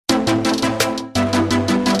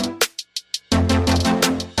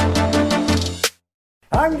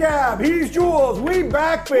I'm Gab. He's Juls. We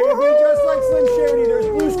back, baby. Woo-hoo! Just like Slim Shady. There's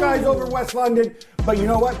blue skies over West London. But you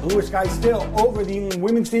know what? Blue skies still over the England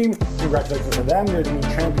women's team. Congratulations to them. They're the new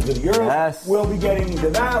champions of the Euros. Yes. We'll be getting into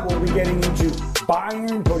that. We'll be getting into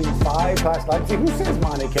Bayern putting 5 past Leipzig. Who says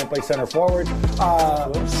Mane can't play center forward?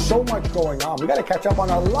 So much going on. We got to catch up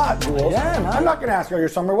on a lot, Juls. Yeah, man. I'm not going to ask how your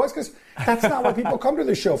summer was because that's not why people come to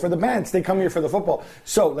the show for the bands. They come here for the football.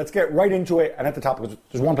 So let's get right into it. And at the top,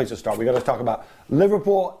 there's one place to start. We got to talk about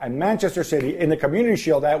Liverpool and Manchester City in the Community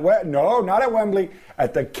Shield not at Wembley,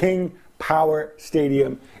 at the King Power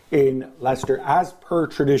Stadium in Leicester, as per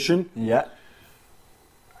tradition. Yeah.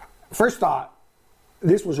 First thought,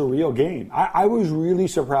 this was a real game. I was really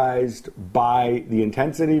surprised by the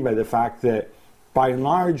intensity, by the fact that, by and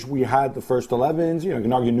large, we had the first 11s. You know,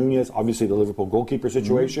 Gnargy Nunez, obviously the Liverpool goalkeeper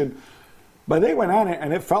situation. But they went at it,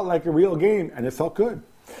 and it felt like a real game, and it felt good.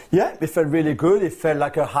 Yeah, it felt really good. It felt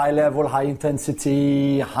like a high level, high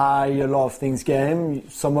intensity, a lot of things game.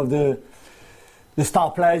 Some of the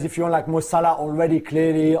star players, if you want, like Mo Salah, already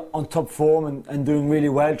clearly on top form and doing really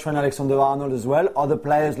well. Trent Alexander-Arnold as well. Other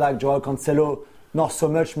players like Joao Cancelo, not so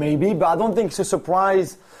much maybe. But I don't think it's a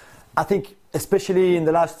surprise. I think, especially in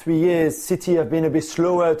the last 3 years, City have been a bit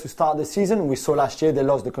slower to start the season. We saw last year they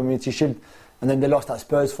lost the Community Shield and then they lost at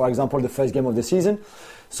Spurs, for example, the first game of the season.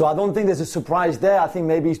 So I don't think there's a surprise there. I think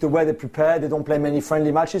maybe it's the way they prepare. They don't play many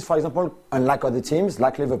friendly matches, for example, unlike other teams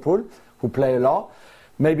like Liverpool, who play a lot.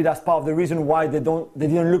 Maybe that's part of the reason why they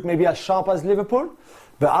didn't look maybe as sharp as Liverpool.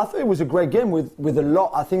 But I thought it was a great game with a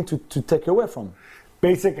lot, I think, to take away from.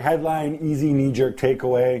 Basic headline, easy knee-jerk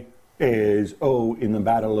takeaway is, in the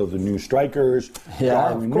battle of the new strikers,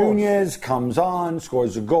 Darwin Nunez comes on,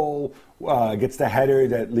 scores a goal, gets the header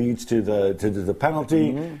that leads to the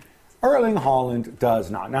penalty. Mm-hmm. Erling Haaland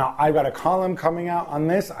does not. Now, I've got a column coming out on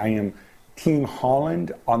this. I am Team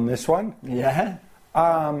Haaland on this one. Yeah.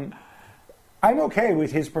 I'm okay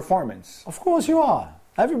with his performance. Of course you are.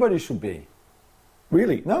 Everybody should be.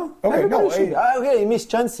 Really? No? Okay, Everybody should. Okay, he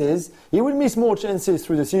missed chances. He will miss more chances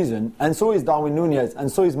through the season. And so is Darwin Nunez.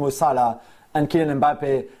 And so is Mo Salah. And Kylian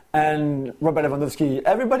Mbappe. And Robert Lewandowski.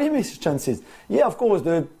 Everybody misses chances. Yeah, of course,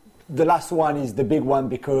 the last one is the big one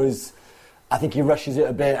because I think he rushes it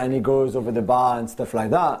a bit and he goes over the bar and stuff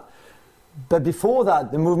like that. But before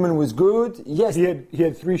that, the movement was good. Yes, he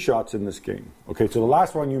had 3 shots in this game. Okay, so the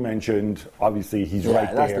last one you mentioned, obviously he's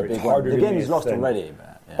right that's there. The big it's harder one. The to game is lost already.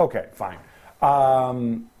 But, yeah. Okay, fine.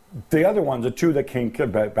 The other ones, the 2 that came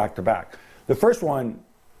back to back. The first one,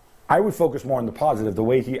 I would focus more on the positive, the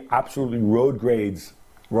way he absolutely road grades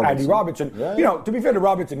Andy Robertson. Yeah. You know, to be fair to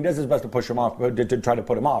Robertson, he does his best to push him off, to try to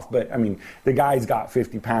put him off. But I mean, the guy's got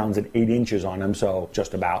 50 pounds and 8 inches on him, so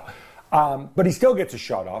just about. But he still gets a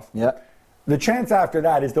shot off. Yeah. The chance after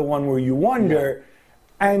that is the one where you wonder,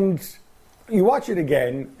 and you watch it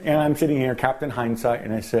again, and I'm sitting here, Captain Hindsight,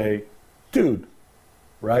 and I say, dude,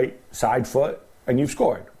 right, side foot, and you've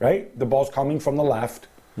scored, right? The ball's coming from the left,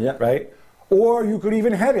 right? Or you could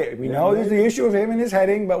even head it. We know there's the issue of him and his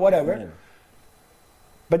heading, but whatever. Yeah.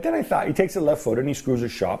 But then I thought, he takes the left foot and he screws a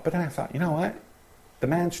shot, but then I thought, you know what? The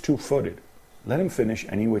man's 2-footed. Let him finish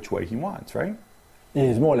any which way he wants, right? Yeah,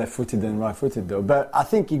 he's more left-footed than right-footed, though. But I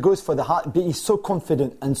think he goes for the hard. But he's so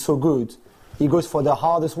confident and so good. He goes for the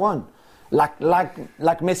hardest one, like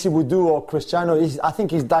Messi would do or Cristiano. I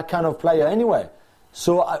think he's that kind of player anyway.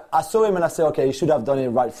 So I saw him and I said, okay, he should have done it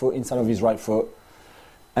right foot instead of his right foot.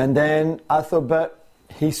 And then I thought, but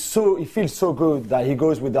he feels so good that he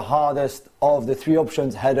goes with the hardest of the 3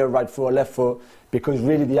 options: header, right foot, or left foot, because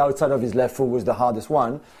really the outside of his left foot was the hardest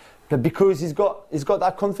one. But because he's got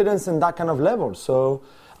that confidence and that kind of level. So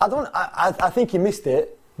I think he missed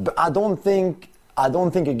it, but I don't think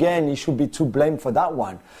again he should be too blamed for that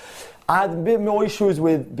one. I had a bit more issues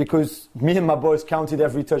because me and my boys counted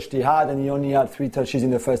every touch he had, and he only had 3 touches in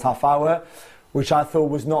the first half hour, which I thought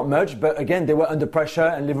was not much. But again, they were under pressure,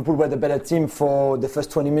 and Liverpool were the better team for the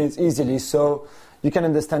first 20 minutes easily. So you can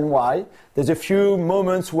understand why. There's a few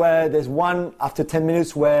moments where there's one after 10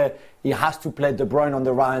 minutes where he has to play De Bruyne on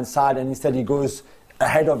the right-hand side, and instead he goes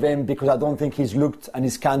ahead of him because I don't think he's looked and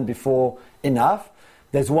he's scanned before enough.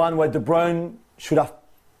 There's one where De Bruyne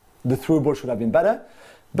the through ball should have been better.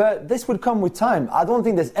 But this will come with time. I don't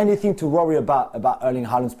think there's anything to worry about Erling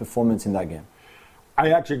Haaland's performance in that game.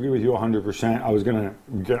 I actually agree with you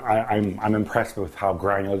 100%. I'm impressed with how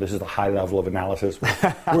granular. This is the high level of analysis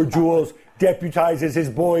where Juls deputizes his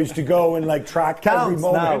boys to go and like track every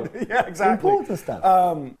moment. Now. Yeah, exactly. Important stuff.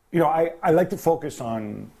 I like to focus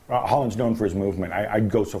on Haaland's known for his movement. I'd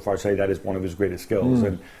go so far as to say that is one of his greatest skills.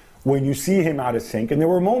 And when you see him out of sync, and there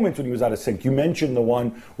were moments when he was out of sync. You mentioned the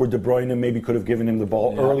one where De Bruyne maybe could have given him the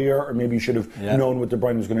ball earlier, or maybe he should have known what De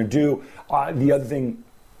Bruyne was going to do. The other thing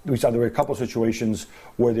we saw, there were a couple of situations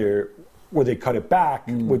where they cut it back,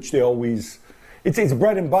 which they always. It's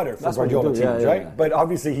bread and butter for Guardiola teams, right? Yeah. But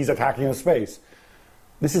obviously he's attacking a space.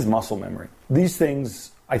 This is muscle memory. These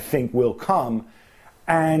things, I think, will come.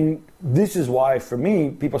 And this is why, for me,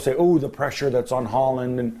 people say, oh, the pressure that's on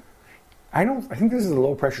Haaland. And I think this is a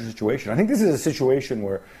low-pressure situation. I think this is a situation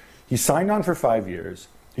where he signed on for 5 years.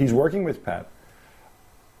 He's working with Pep.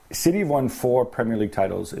 City have won 4 Premier League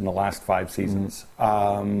titles in the last 5 seasons.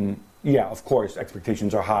 Yeah, of course,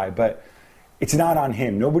 expectations are high, but it's not on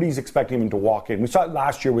him. Nobody's expecting him to walk in. We saw it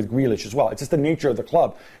last year with Grealish as well. It's just the nature of the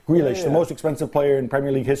club. Grealish, the most expensive player in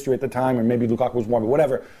Premier League history at the time, or maybe Lukaku was more, but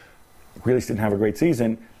whatever. Grealish didn't have a great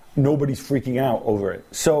season. Nobody's freaking out over it.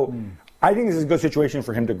 So I think this is a good situation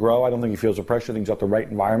for him to grow. I don't think he feels the pressure. I think he's got the right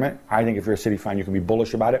environment. I think if you're a City fan, you can be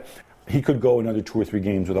bullish about it. He could go another 2 or 3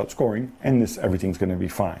 games without scoring, and everything's going to be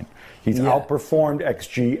fine. He's outperformed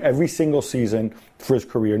XG every single season for his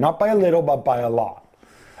career. Not by a little, but by a lot.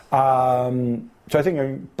 So I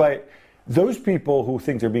think, but those people who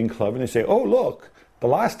think they're being clever, and they say, oh, look, the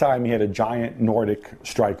last time he had a giant Nordic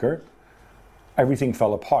striker, everything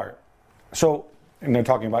fell apart. So, and they're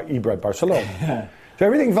talking about Ibra at Barcelona. So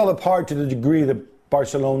everything fell apart to the degree that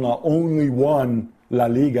Barcelona only won La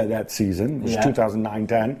Liga that season, which was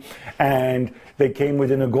 2009-10, and they came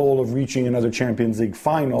within a goal of reaching another Champions League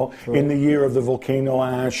final in the year of the volcano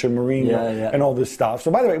ash and Mourinho and all this stuff. So,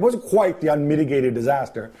 by the way, it wasn't quite the unmitigated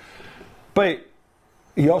disaster, but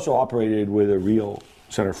he also operated with a real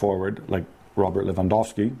center forward like Robert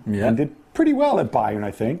Lewandowski and did pretty well at Bayern,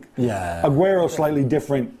 I think. Aguero, slightly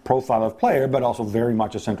different profile of player, but also very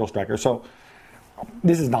much a central striker. So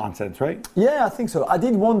this is nonsense, right? Yeah, I think so. I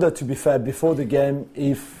did wonder, to be fair, before the game,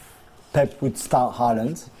 if Pep would start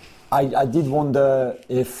Haaland. I did wonder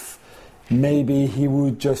if maybe he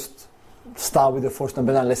would just start with the first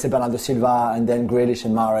number, let's say Bernardo Silva, and then Grealish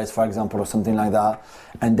and Mahrez, for example, or something like that,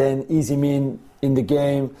 and then ease him in the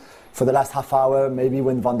game for the last half hour, maybe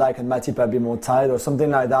when Van Dijk and Matip are a bit more tired or something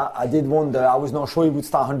like that. I did wonder. I was not sure he would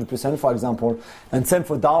start 100%, for example. And same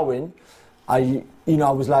for Darwin. I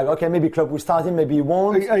was like, okay, maybe Klopp will start him, maybe he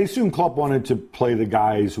won't. I assume Klopp wanted to play the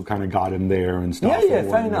guys who kind of got him there and stuff. Yeah,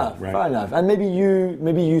 fair enough. And maybe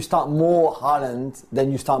you start more Haaland,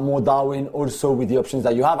 then you start more Darwin, also with the options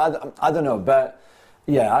that you have. I don't know, but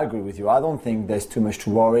yeah, I agree with you. I don't think there's too much to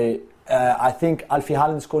worry. I think Alfie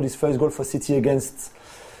Haaland scored his first goal for City against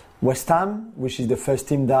West Ham, which is the first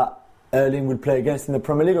team that Erling will play against in the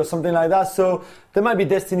Premier League or something like that. So there might be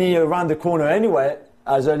destiny around the corner anyway,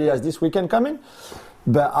 as early as this weekend coming.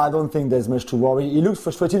 But I don't think there's much to worry. He looks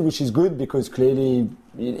frustrated, which is good, because clearly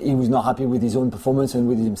he was not happy with his own performance and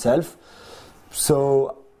with himself.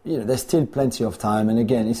 So, there's still plenty of time. And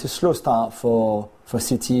again, it's a slow start for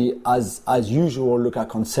City. As usual, look at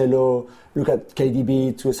Cancelo, look at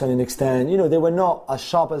KDB to a certain extent. They were not as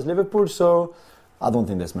sharp as Liverpool, so I don't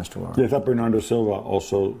think there's much to worry. Yeah, I thought Bernardo Silva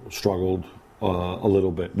also struggled a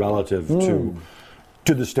little bit relative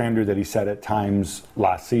to the standard that he set at times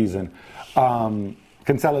last season.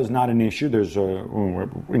 Cancelo is not an issue. There's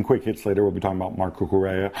in quick hits later we'll be talking about Marc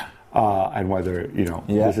Cucurella and whether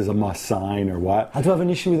this is a must sign or what. I do have an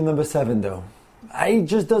issue with the number 7 though. It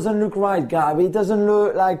just doesn't look right, Gabi. It doesn't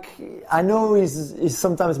look like. I know he's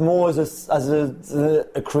sometimes more as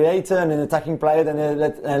a creator and an attacking player than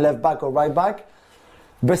a left back or right back.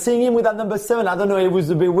 But seeing him with that number 7, I don't know, it was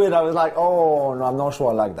a bit weird. I was like, oh no, I'm not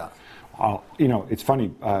sure I like that. It's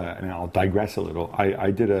funny, and I'll digress a little.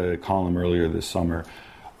 I did a column earlier this summer.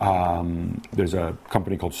 There's a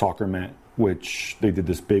company called SoccerMet, which they did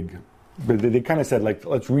this big, but they kind of said, like,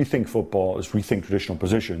 let's rethink football, let's rethink traditional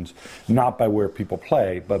positions, not by where people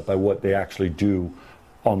play, but by what they actually do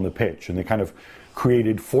on the pitch. And they kind of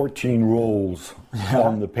created 14 roles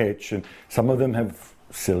on the pitch, and some of them have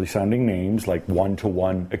silly-sounding names like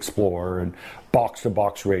one-to-one explorer and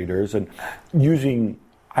box-to-box raiders, and using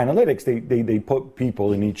analytics, they put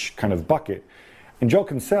people in each kind of bucket. And Joe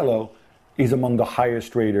Cancelo is among the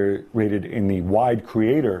highest rated in the wide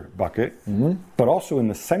creator bucket, but also in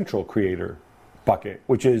the central creator bucket,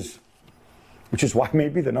 which is why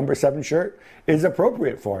maybe the number 7 shirt is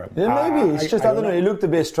appropriate for him. Yeah, maybe. It's just, I don't know, it looked a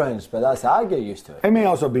bit strange, but I get used to it. It may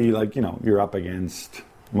also be like, you're up against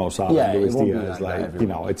Mo Salah, Luis Diaz.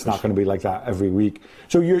 It's not going to be like that every week.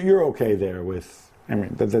 So you're okay there with,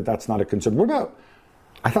 that's not a concern. What about,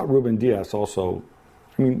 I thought Ruben Diaz also,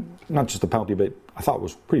 not just the penalty, but I thought it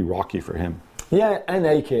was pretty rocky for him. Yeah, and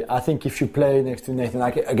Ake. I think if you play next to Nathan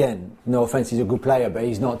Ake, again, no offense, he's a good player, but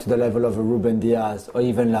he's not to the level of a Ruben Diaz or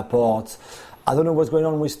even Laporte. I don't know what's going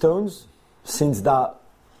on with Stones. Since that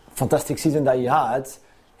fantastic season that he had,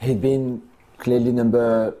 he'd been clearly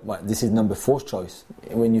number 4th choice.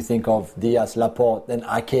 When you think of Diaz, Laporte, then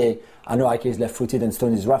Ake. I know Ake is left-footed and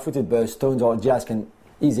Stones is right-footed, but Stones or Diaz can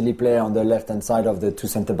easily play on the left-hand side of the two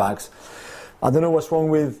centre-backs. I don't know what's wrong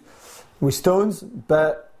with Stones,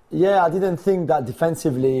 but yeah, I didn't think that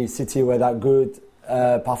defensively City were that good,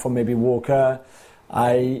 apart from maybe Walker.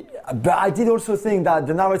 But I did also think that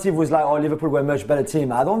the narrative was like, oh, Liverpool were a much better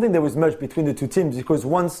team. I don't think there was much between the two teams, because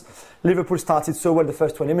once Liverpool started so well the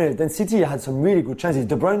first 20 minutes, then City had some really good chances.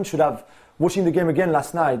 De Bruyne should have, watching the game again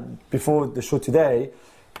last night before the show today,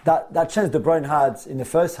 that chance De Bruyne had in the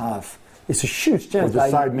first half, it's a huge chance. With the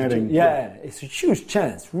side netting. Yeah, it's a huge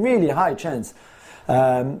chance, really high chance.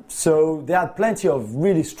 So they had plenty of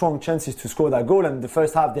really strong chances to score that goal, and the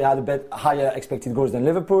first half they had a bit higher expected goals than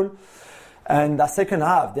Liverpool. And that second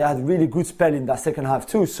half, they had a really good spell in that second half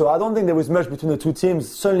too. So I don't think there was much between the two teams.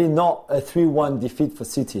 Certainly not a 3-1 defeat for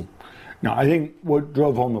City. No, I think what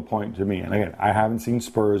drove home the point to me, and again, I haven't seen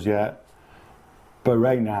Spurs yet, but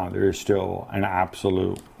right now there is still an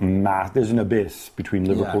absolute there's an abyss between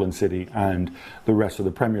Liverpool and City and the rest of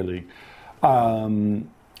the Premier League.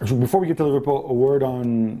 So before we get to Liverpool, a word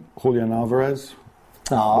on Julian Alvarez.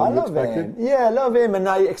 Oh, I love him. Yeah, I love him, and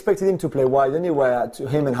I expected him to play wide anyway.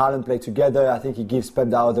 Him and Haaland play together. I think he gives Pep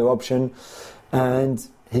the other option, and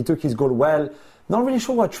he took his goal well. Not really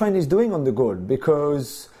sure what Trent is doing on the goal,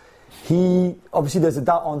 because he obviously there's a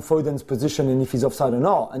doubt on Foden's position and if he's offside or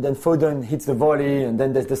not, and then Foden hits the volley, and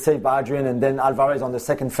then there's the save by Adrian, and then Alvarez on the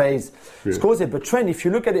second phase scores it. But Trent, if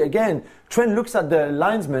you look at it again, Trent looks at the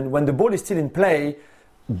linesman when the ball is still in play,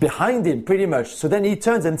 behind him pretty much. So then he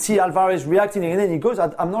turns and see Alvarez reacting, and then he goes.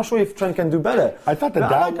 I'm not sure if Trent can do better. I thought that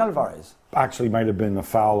like Alvarez actually might have been a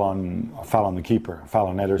foul on the keeper, a foul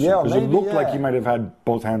on Ederson, because it looked like he might have had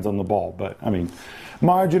both hands on the ball. But I mean,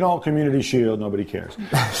 marginal, community shield, nobody cares.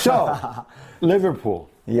 So Liverpool,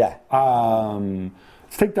 let's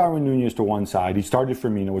take Darwin Núñez to one side. He started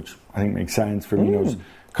Firmino, which I think makes sense. Firmino's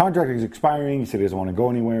contract is expiring. He said he doesn't want to go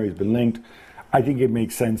anywhere. He's been linked. I think it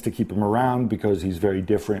makes sense to keep him around because he's very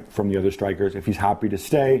different from the other strikers. If he's happy to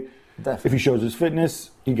stay, if he shows his fitness,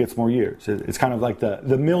 he gets more years. It's kind of like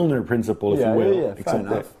the Milner principle, if you will, except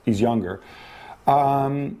that he's younger.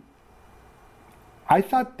 I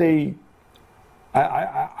thought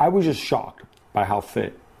I was just shocked by how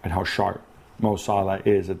fit and how sharp Mo Salah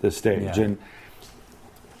is at this stage. And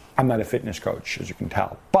I'm not a fitness coach, as you can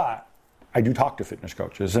tell, but I do talk to fitness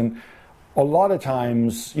coaches, and a lot of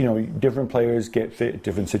times, different players get fit at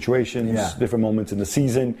different situations, different moments in the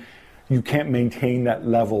season. You can't maintain that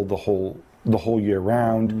level the whole year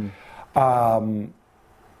round. I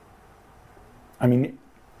mean,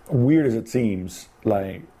 weird as it seems,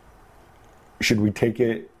 like, should we take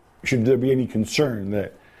it? Should there be any concern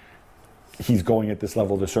that he's going at this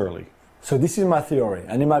level this early? So this is my theory,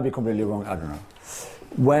 and it might be completely wrong. I don't know.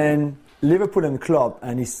 When Liverpool and Klopp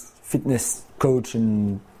and his fitness coach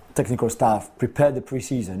and technical staff prepare the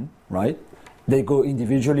pre-season, right? They go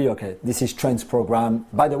individually. Okay, this is Trent's program.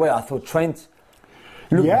 By the way, I thought Trent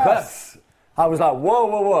looked buff. I was like,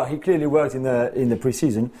 whoa! He clearly worked in the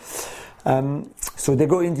pre-season. So they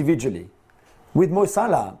go individually. With Mo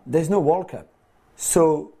Salah, there's no World Cup,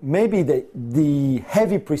 so maybe the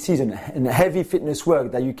heavy pre-season and heavy fitness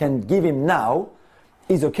work that you can give him now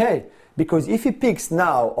is okay. Because if he picks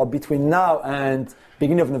now or between now and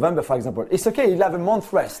beginning of November, for example, it's okay. He'll have a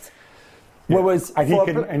month rest. Whereas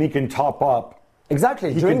he can top up.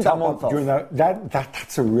 Exactly, during that month off.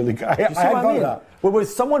 That's a really good. You see what I mean?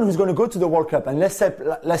 Whereas someone who's going to go to the World Cup, and let's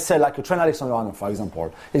say like a Trent Alexander-Arnold, for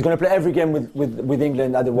example, is going to play every game with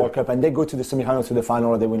England at the World Cup, and they go to the semi-final, to the final,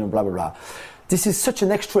 or they win, and blah blah blah. This is such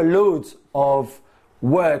an extra load of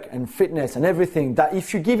work and fitness and everything that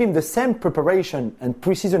if you give him the same preparation and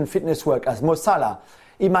pre-season fitness work as Mo Salah,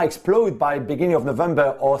 he might explode by beginning of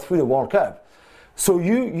November or through the World Cup. So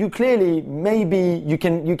you clearly maybe you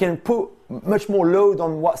can put much more load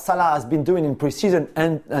on what Salah has been doing in pre-season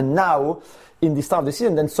and now in the start of the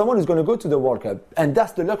season than someone who's going to go to the World Cup. And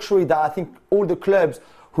that's the luxury that I think all the clubs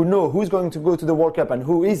who know who's going to go to the World Cup and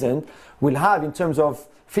who isn't will have in terms of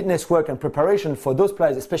fitness work and preparation for those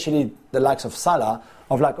players, especially the likes of Salah,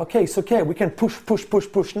 of like, okay, it's okay, we can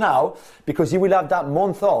push now because he will have that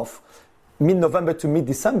month off, mid-November to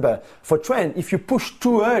mid-December. For Trent, if you push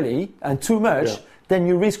too early and too much, then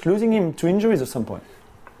you risk losing him to injuries at some point.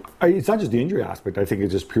 It's not just the injury aspect. I think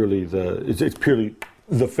it's just purely it's purely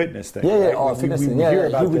the fitness thing. Yeah, right? fitness thing. Hear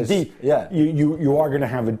about this. Deep. You are going to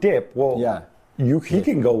have a dip. Well, he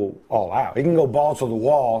can go all out. He can go balls to the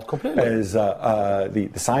wall, Completely. as the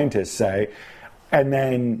scientists say, and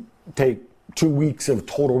then take 2 weeks of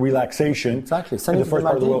total relaxation Exactly. in the first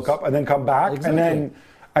part of the World Cup, and then come back, Exactly.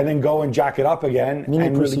 and then go and jack it up again Mini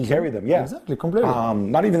and really pre-season. carry them. Yeah, Exactly, completely.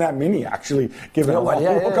 Not even that mini, actually, given how long the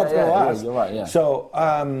World Cup's going to last. You're right, yeah. So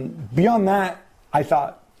beyond that, I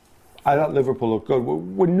thought Liverpool looked good.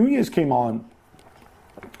 When Nunez came on,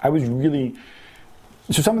 I was really...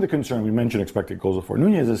 So some of the concern, we mentioned expected goals before.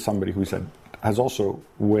 Nunez is somebody who said has also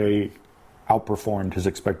way outperformed his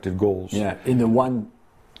expected goals. Yeah, in the one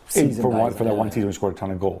season. For that one season, he scored a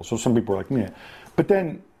ton of goals. So some people are like, meh. But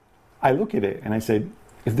then I look at it and I said,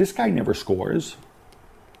 if this guy never scores,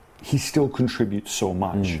 he still contributes so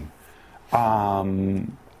much.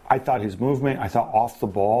 I thought his movement, I thought off the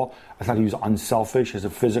ball, I thought he was unselfish, has a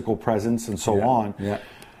physical presence and so on. Yeah.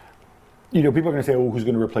 You know, people are going to say, who's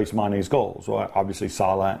going to replace Mane's goals? Well, obviously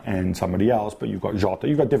Salah and somebody else, but you've got Jota,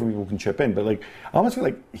 you've got different people who can chip in. But like, I almost feel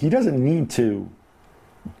like he doesn't need to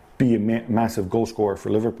be a massive goal scorer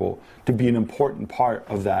for Liverpool to be an important part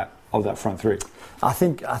of that front three. I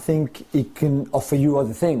think he can offer you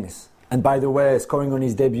other things. And by the way, scoring on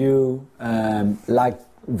his debut, like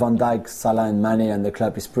Van Dijk, Salah, and Mane, and the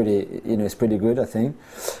club is pretty good, I think.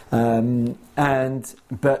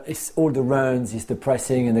 But it's all the runs, it's the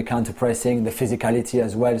pressing and the counter pressing, the physicality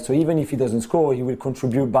as well. So even if he doesn't score, he will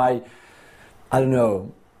contribute by, I don't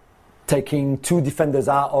know, taking 2 defenders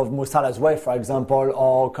out of Mo Salah's way, for example,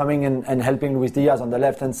 or coming and helping Luis Diaz on the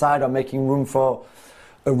left-hand side, or making room for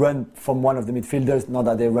a run from one of the midfielders. Not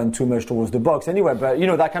that they run too much towards the box anyway, but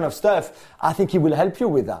that kind of stuff, I think he will help you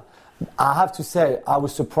with that. I have to say, I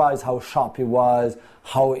was surprised how sharp he was,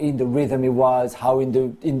 how in the rhythm he was, how in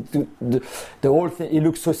the whole thing. He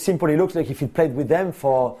looks so simple. He looks like if he played with them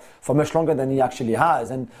for much longer than he actually has.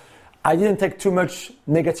 And I didn't take too much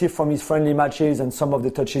negative from his friendly matches and some of the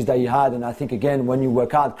touches that he had. And I think, again, when you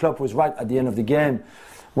work hard, Klopp was right at the end of the game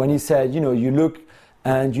when he said, you look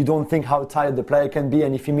and you don't think how tired the player can be.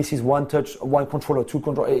 And if he misses one touch, one control or 2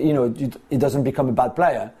 control, it doesn't become a bad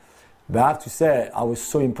player. But I have to say, I was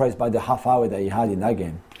so impressed by the half hour that he had in that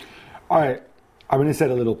game. All right. I'm going to set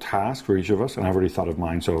a little task for each of us, and I've already thought of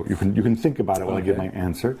mine, so you can think about it while I give my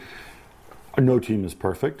answer. No team is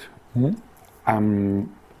perfect.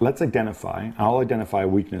 Let's identify. I'll identify a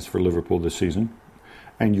weakness for Liverpool this season,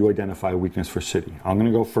 and you identify a weakness for City. I'm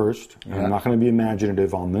going to go first. And I'm not going to be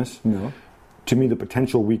imaginative on this. No. To me, the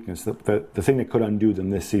potential weakness, the thing that could undo them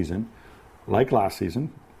this season, like last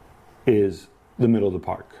season, is the middle of the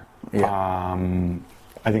park. Yeah.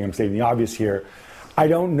 I think I'm stating the obvious here. I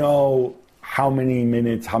don't know how many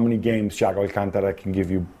minutes, how many games Thiago Alcantara can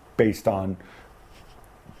give you based on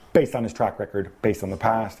his track record, based on the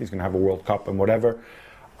past. He's going to have a World Cup and whatever.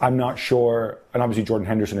 I'm not sure. And obviously Jordan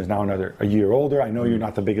Henderson is now a year older. I know you're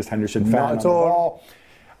not the biggest Henderson fan not at all.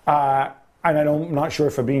 And I'm not sure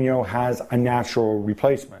if Fabinho has a natural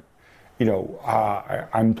replacement.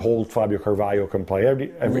 I'm told Fabio Carvalho can play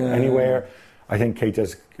anywhere. I think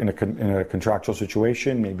Keita's in a contractual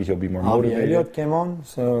situation. Maybe he'll be more motivated. Harvey Elliott came on.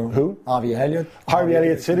 So who? Harvey Elliott. Harvey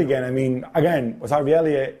Elliott sit again. I mean, again, with Harvey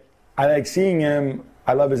Elliott, I like seeing him.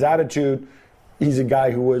 I love his attitude. He's a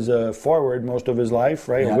guy who was a forward most of his life,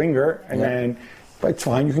 right? A winger. And then, but it's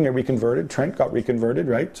fine. You can get reconverted. Trent got reconverted,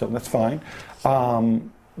 right? So that's fine.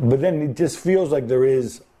 But then it just feels like there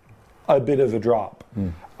is a bit of a drop.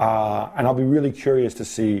 And I'll be really curious to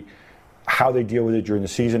see how they deal with it during the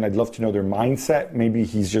season. I'd love to know their mindset. Maybe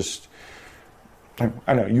he's just... I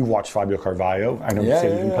don't know. You watch Fabio Carvalho. I know he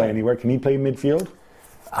can play anywhere. Can he play midfield?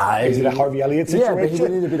 Is it a Harvey Elliott situation? Yeah, but he will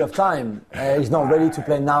need a bit of time. He's not ready to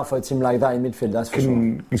play now for a team like that in midfield, that's for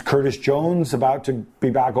sure. Is Curtis Jones about to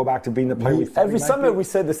go back to being the player? Every summer we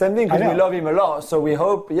said the same thing because we love him a lot. So we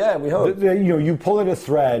hope, we hope. You pull at a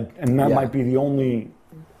thread, and that might be the only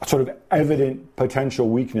sort of evident potential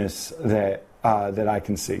weakness that I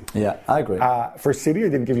can see. Yeah, I agree. For City, I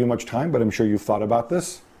didn't give you much time, but I'm sure you've thought about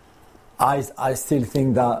this. I still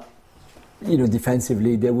think that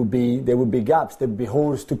defensively there would be gaps, there would be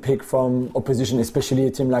holes to pick from opposition, especially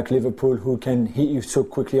a team like Liverpool who can hit you so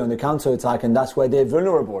quickly on the counter attack, and that's where they're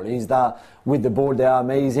vulnerable. Is that with the ball they are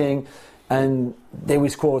amazing, and they will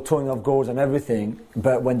score a ton of goals and everything,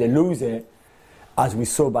 but when they lose it, as we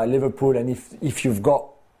saw by Liverpool, and if you've got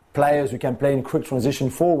players who can play in quick transition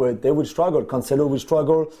forward, they will struggle. Cancelo will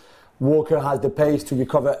struggle. Walker has the pace to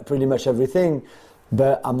recover pretty much everything,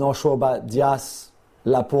 but I'm not sure about Diaz,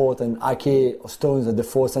 Laporte and Ake or Stones at the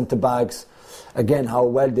 4 centre-backs. Again, how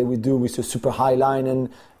well they will do with a super high line,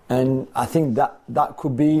 and I think that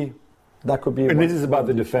could be That could be. And this is about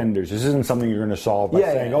the defenders. This isn't something you're going to solve by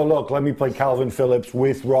saying, "Oh, look, let me play Calvin Phillips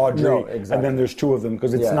with Rodri," No, exactly. and then there's two of them,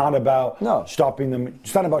 because it's not about stopping them.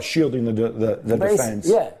 It's not about shielding the defense.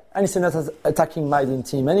 And it's an attacking-minded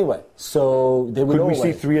team anyway, so they will. Could always.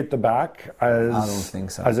 we see three at the back as? I don't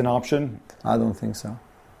think so. As an option. I don't think so.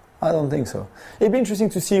 It'd be interesting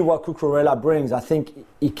to see what Cucurella brings. I think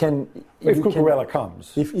he can. If Cucurella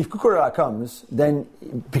comes. If Cucurella comes, then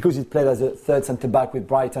because he played as a third centre-back with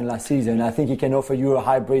Brighton last season, I think he can offer you a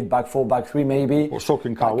hybrid back 4, back 3 maybe. Or so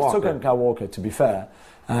can Kyle Walker. So can Kyle Walker, to be fair.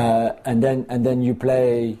 And then you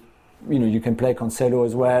play, you can play Cancelo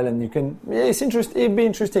as well, and you can. Yeah, it's interesting. It'd be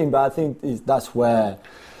interesting, but I think that's where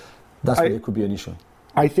it could be an issue.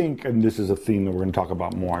 I think, and this is a theme that we're going to talk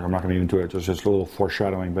about more, I'm not going to get into it, it's just a little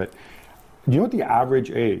foreshadowing, but do you know what the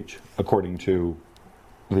average age, according to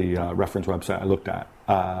the reference website I looked at,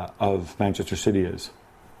 of Manchester City is?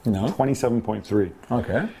 No. 27.3.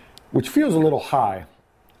 Okay. Which feels a little high.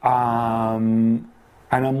 And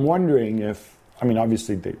I'm wondering if,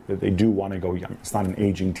 obviously they do want to go young. It's not an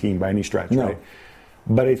aging team by any stretch, right?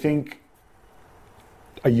 But I think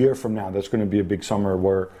a year from now, that's going to be a big summer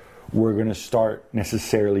where we're going to start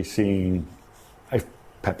necessarily seeing, if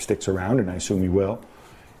Pep sticks around, and I assume he will,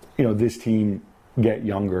 this team get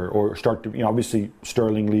younger or start to, obviously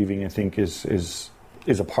Sterling leaving, I think is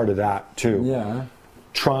a part of that too. Yeah.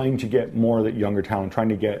 Trying to get more of that younger talent, trying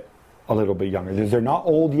to get a little bit younger. They're not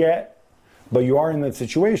old yet, but you are in that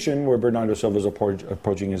situation where Bernardo Silva is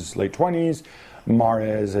approaching his late 20s,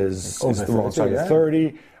 Mahrez is the wrong side of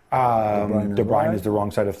 30, De Bruyne is the wrong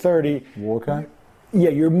side of 30. Walker. Yeah,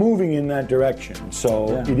 you're moving in that direction.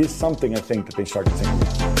 So it is something I think that they start to think about.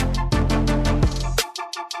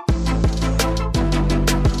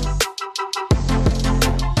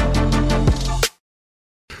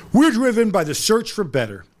 We're driven by the search for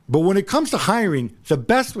better. But when it comes to hiring, the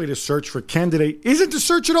best way to search for a candidate isn't to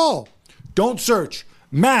search at all. Don't search.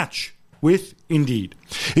 Match with Indeed.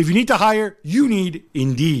 If you need to hire, you need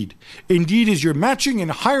Indeed. Indeed is your matching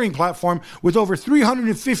and hiring platform with over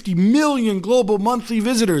 350 million global monthly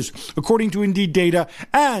visitors, according to Indeed data,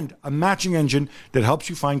 and a matching engine that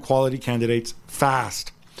helps you find quality candidates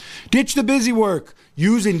fast. Ditch the busy work.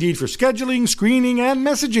 Use Indeed for scheduling, screening, and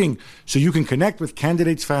messaging so you can connect with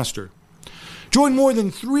candidates faster. Join more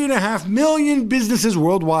than 3.5 million businesses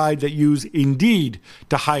worldwide that use Indeed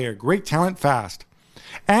to hire great talent fast.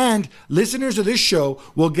 And listeners of this show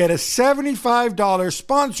will get a $75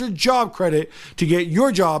 sponsored job credit to get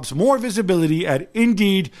your jobs more visibility at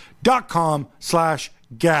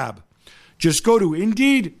Indeed.com/Gab. Just go to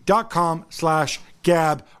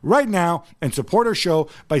Indeed.com/Gab right now and support our show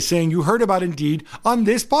by saying you heard about Indeed on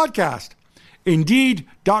this podcast.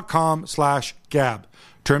 Indeed.com/Gab.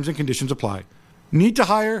 Terms and conditions apply. Need to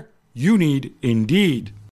hire? You need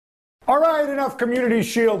Indeed. All right, enough Community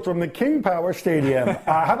Shield from the King Power Stadium.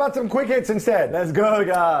 How about some quick hits instead? Let's go,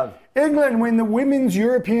 Gab. England win the Women's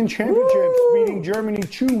European Championships, beating Germany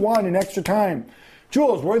 2-1 in extra time.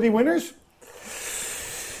 Juls, worthy winners?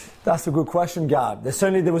 That's a good question, Gab.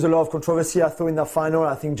 There was a lot of controversy, I thought, in that final.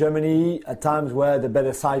 I think Germany, at times, were the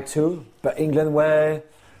better side too. But England were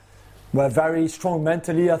very strong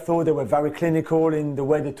mentally, I thought. They were very clinical in the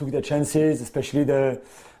way they took their chances, especially the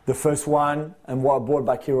first one, and what brought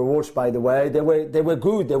back Kira Walsh, by the way. They were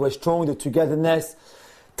good, they were strong, the togetherness,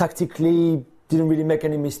 tactically, didn't really make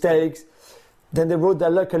any mistakes. Then they rode their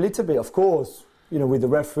luck a little bit, of course, with the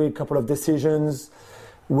referee, a couple of decisions,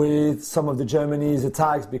 with some of the Germany's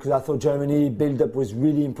attacks, because I thought Germany build-up was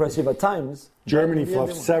really impressive at times. Germany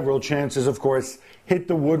fluffed several chances, of course, hit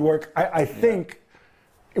the woodwork. I think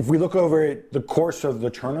if we look over the course of the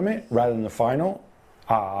tournament rather than the final,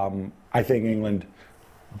 I think England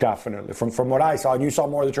definitely, from what I saw, and you saw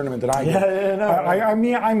more of the tournament than I did.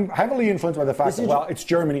 I'm heavily influenced by the fact that, it's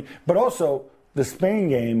Germany, but also the Spain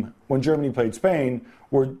game, when Germany played Spain,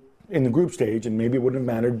 were in the group stage, and maybe it wouldn't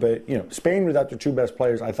have mattered, but Spain, without their two best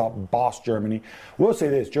players, I thought bossed Germany. We'll say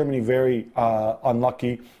this: Germany very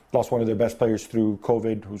unlucky, lost one of their best players through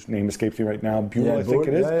COVID, whose name escapes me right now. Buell, I think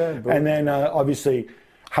it is. And then obviously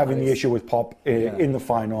having the issue with Pop in the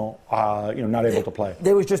final, not able to play.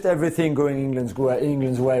 There was just everything going England's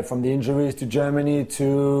way, from the injuries to Germany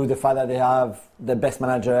to the fact that they have the best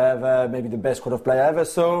manager ever, maybe the best squad of player ever.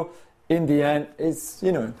 So in the end, it's,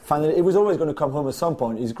 finally, it was always going to come home at some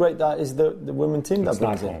point. It's great that it's the women's team that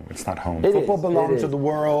brings it. It's not home. Football belongs to the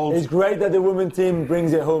world. It's great that the women's team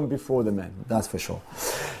brings it home before the men. That's for sure.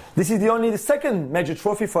 This is the second major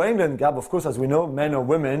trophy for England, Gab, of course, as we know, men or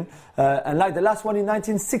women. And like the last one in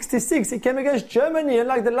 1966, it came against Germany. And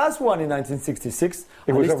like the last one in 1966,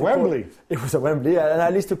 it was at Wembley. It was at Wembley, and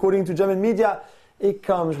at least according to German media, it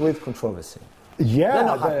comes with controversy. Yeah, They're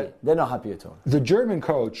not happy. They're not happy at all. The German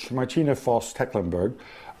coach, Martina Voss-Tecklenburg,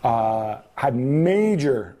 had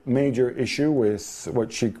major issue with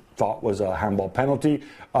what she thought was a handball penalty.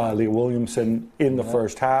 Leah Williamson in the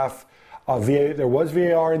first half. There was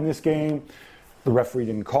VAR in this game. The referee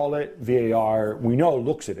didn't call it. VAR, we know,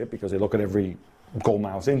 looks at it because they look at every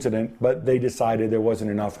goalmouth incident, but they decided there wasn't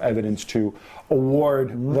enough evidence to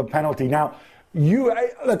award the penalty. Now,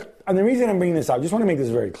 look, and the reason I'm bringing this up, I just want to make this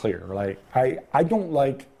very clear. Like, I don't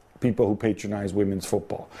like people who patronize women's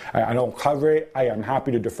football. I don't cover it. I am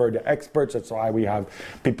happy to defer to experts. That's why we have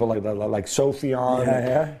people like Sophie on.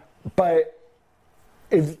 Yeah. But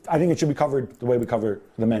I think it should be covered the way we cover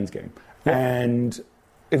the men's game. Yeah. And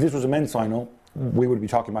if this was a men's final, we would be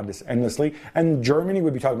talking about this endlessly. And Germany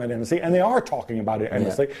would be talking about it endlessly. And they are talking about it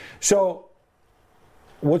endlessly. Yeah. So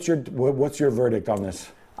what's your verdict on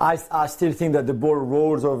this? I still think that the ball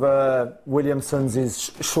rolls over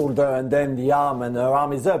Williamson's shoulder and then the arm, and her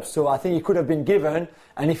arm is up. So I think it could have been given.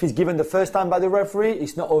 And if it's given the first time by the referee,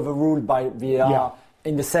 it's not overruled by VAR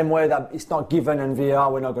in the same way that it's not given and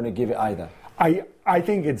VAR, we're not going to give it either. I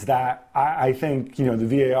think it's that. I think, the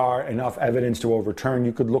VAR, enough evidence to overturn.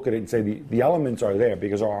 You could look at it and say the elements are there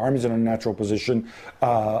because our arm is in a natural position.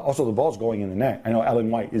 Also, the ball's going in the net. I know Ellen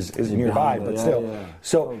White is nearby, but still. Yeah.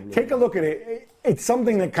 So take a look at it. It's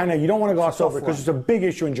something that kind of you don't want to gloss over because it's a big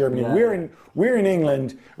issue in Germany. Yeah. We're in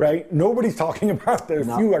England, right? Nobody's talking about it.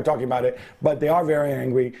 A few are talking about it, but they are very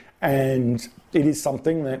angry, and it is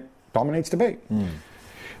something that dominates debate.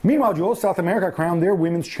 Meanwhile, Juls, South America crowned their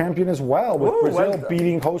women's champion as well, with Brazil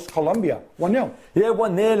beating host Colombia 1-0. Yeah,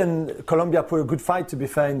 1-0, and Colombia put a good fight, to be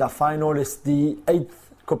fair, in that final. It's the 8th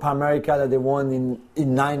Copa America that they won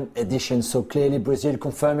in 9 editions. So clearly Brazil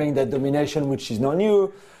confirming their domination, which is not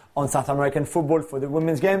new, on South American football for the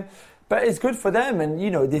women's game. But it's good for them, and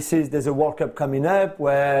there's a World Cup coming up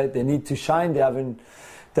where they need to shine. They haven't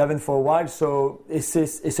for a while, so it's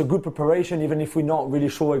a good preparation, even if we're not really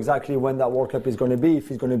sure exactly when that World Cup is going to be, if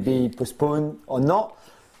it's going to be postponed or not.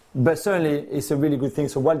 But certainly, it's a really good thing.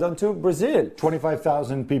 So well done to Brazil.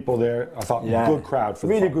 25,000 people there. I thought good crowd for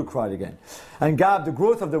the really good crowd again. And Gab, the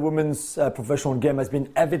growth of the women's professional game has been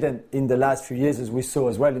evident in the last few years, as we saw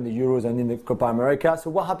as well in the Euros and in the Copa America. So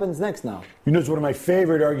what happens next now? It's one of my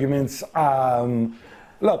favorite arguments.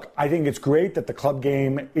 Look, I think it's great that the club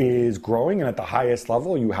game is growing, and at the highest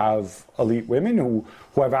level, you have elite women who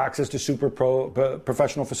have access to super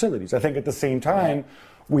professional facilities. I think at the same time,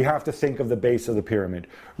 we have to think of the base of the pyramid.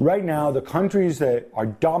 Right now, the countries that are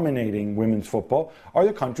dominating women's football are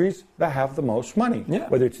the countries that have the most money. Yeah.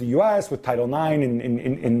 Whether it's the U.S. with Title IX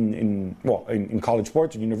in college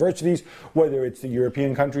sports and universities, whether it's the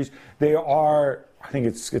European countries, they are. I think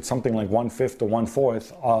it's something like 1/5 to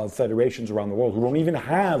 1/4 of federations around the world who don't even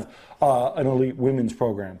have an elite women's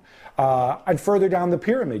program. And further down the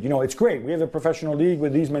pyramid, it's great. We have a professional league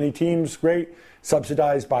with these many teams, great,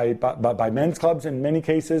 subsidized by men's clubs in many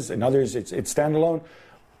cases. In others, it's standalone.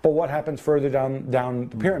 But what happens further down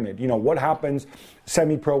the pyramid? What happens?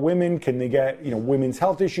 Semi-pro women, can they get women's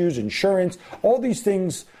health issues, insurance? All these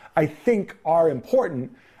things, I think, are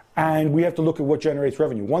important. And we have to look at what generates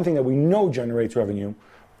revenue. One thing that we know generates revenue,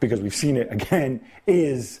 because we've seen it again,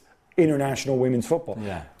 is international women's football.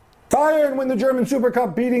 Yeah. Bayern win the German Super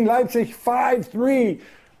Cup, beating Leipzig 5-3.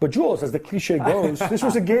 But Juls, as the cliche goes, this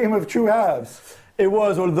was a game of two halves. It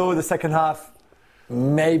was, although the second half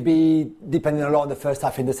maybe depending a lot on the first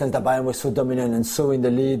half, in the sense that Bayern was so dominant and so in the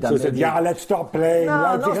lead. So said, let's stop playing.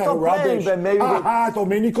 Not stop playing, but maybe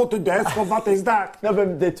Domenico Tedesco, what is that? No,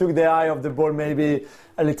 but they took their eye off the ball maybe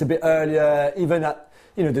a little bit earlier. Even at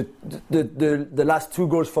the last 2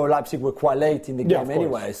 goals for Leipzig were quite late in the game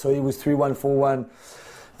anyway. So it was 3-1, 4-1,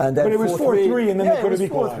 and then but it was 4-3, and then they could have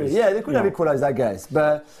equalized. Yeah, they could have equalized, I guess,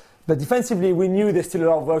 But defensively, we knew there's still a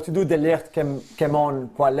lot of work to do. De Ligt came on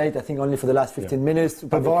quite late, I think only for the last 15 minutes.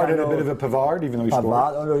 Pavard had a bit of a Pavard, even though he scored.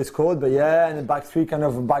 Although he scored, but and the back three, kind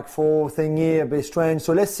of back four thingy, a bit strange.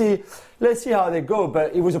 So let's see how they go.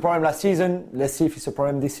 But it was a problem last season. Let's see if it's a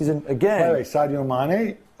problem this season again. By the way, Sadio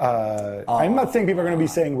Mane, I'm not saying people are going to be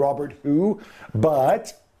saying Robert who,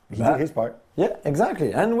 but he did his part. Yeah,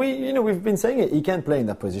 exactly. And we've been saying it. He can play in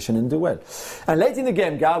that position and do well. And late in the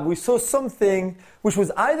game, Gab, we saw something which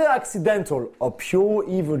was either accidental or pure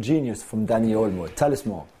evil genius from Dani Olmo. Tell us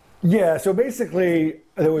more. Yeah, so basically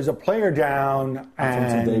there was a player down,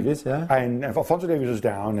 Alphonso Davies, and Alphonso Davies was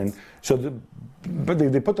down, and so but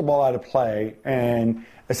they put the ball out of play, and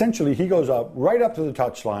essentially he goes right up to the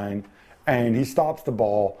touchline, and he stops the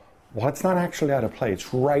ball. Well, it's not actually out of play;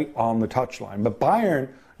 it's right on the touchline. But Bayern,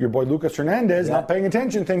 your boy Lucas Hernandez not paying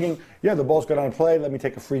attention, thinking, yeah, the ball's going on a play, let me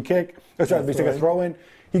take a free kick. Let me take a throw in.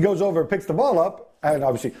 He goes over, picks the ball up, and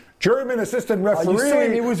obviously, German assistant referee. You saw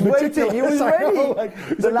him, he was waiting, he was ready.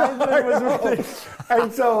 The linesman was ready.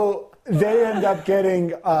 And so they end up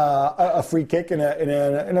getting a free kick in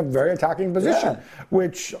a very attacking position,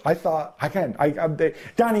 which I thought,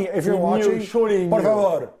 Danny, if you're watching, por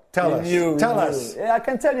favor, tell us. Yeah, I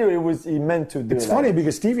can tell you he meant to do it. It's funny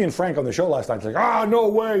because Stevie and Frank on the show last night was like, no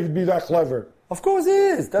way he'd be that clever. Of course he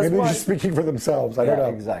is. That's Maybe why. they're just speaking for themselves. I don't know.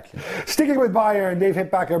 Exactly. Sticking with Bayern, they've hit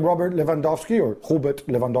back at Robert Lewandowski.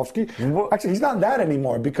 Actually, he's not that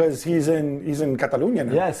anymore because he's in Catalonia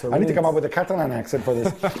now. Yeah, so I need to come up with a Catalan accent for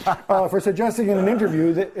this. For suggesting in an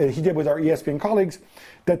interview that he did with our ESPN colleagues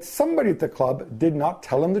that somebody at the club did not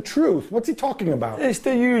tell him the truth. What's he talking about? It's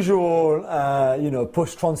the usual,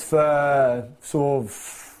 post-transfer sort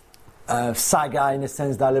of saga in the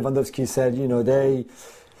sense that Lewandowski said,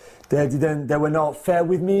 they were not fair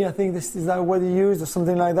with me. I think this is that word he used or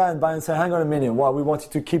something like that. And Bayern said, hang on a minute, we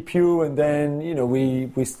wanted to keep you, and then we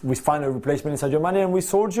find a replacement in Sadio Mane and we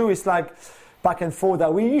sold you. It's like back and forth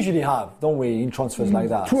that we usually have, don't we, in transfers like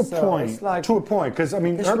that? To a point, because I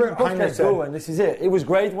mean, Herbert Heinrich said, and this is it. It was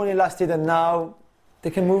great when it lasted, and now they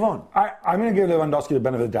can move on. I'm going to give Lewandowski the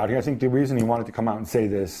benefit of the doubt here. I think the reason he wanted to come out and say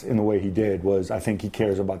this in the way he did was I think he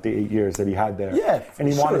cares about the 8 years that he had there. Yeah, and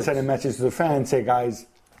he wanted to send a message to the fans, say, guys,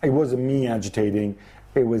 it wasn't me agitating,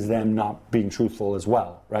 it was them not being truthful as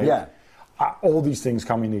well, right? Yeah. All these things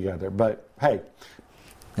coming together. But, hey,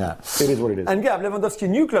 it is what it is. And Gab, Lewandowski's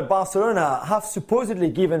new club, Barcelona, have supposedly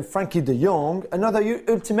given Frankie de Jong another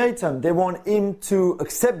ultimatum. They want him to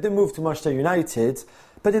accept the move to Manchester United,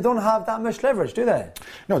 but they don't have that much leverage, do they?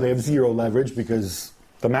 No, they have zero leverage because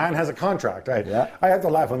the man has a contract. I have to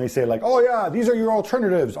laugh when they say, like, these are your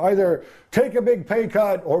alternatives. Either take a big pay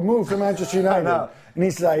cut or move to Manchester United. And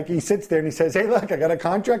he's like, he sits there and he says, hey, look, I got a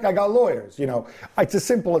contract, I got lawyers. It's as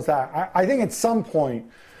simple as that. I think at some point,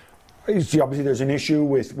 obviously there's an issue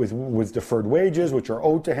with deferred wages, which are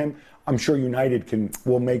owed to him. I'm sure United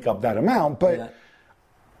will make up that amount. But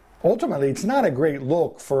ultimately, it's not a great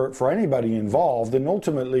look for anybody involved. And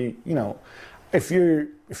ultimately, if you're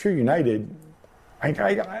United, I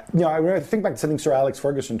think back to something Sir Alex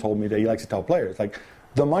Ferguson told me that he likes to tell players, like,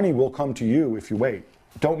 the money will come to you if you wait.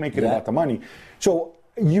 Don't make it about the money. So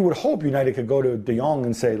you would hope United could go to De Jong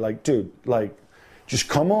and say, like, dude, like, just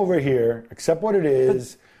come over here, accept what it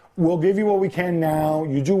is. We'll give you what we can now.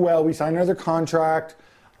 You do well. We sign another contract,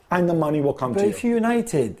 and the money will come to you. But if you're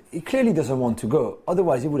United, he clearly doesn't want to go.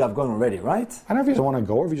 Otherwise, he would have gone already, right? I don't know if he doesn't want to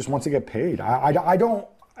go or if he just wants to get paid. I don't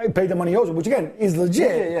pay the money he owes, which again is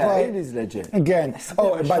legit. Yeah, it is legit. Again,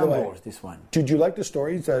 and by the way, this one. Did you like the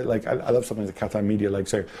stories? I love something the Qatar media like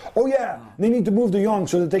saying, they need to move De Jong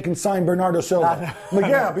so that they can sign Bernardo Silva.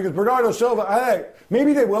 Because Bernardo Silva,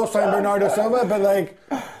 maybe they will sign Bernardo Silva, but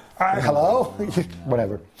hello?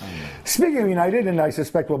 Whatever. Speaking of United, and I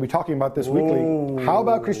suspect we'll be talking about this weekly, how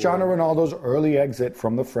about Cristiano Ronaldo's early exit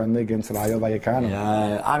from the friendly against Rayo Vallecano?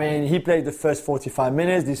 Yeah, I mean, he played the first 45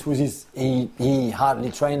 minutes. This was he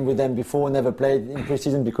hardly trained with them before, never played in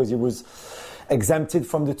pre-season because he was exempted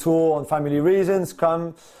from the tour on family reasons.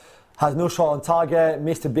 Has no shot on target,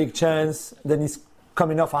 missed a big chance. Then he's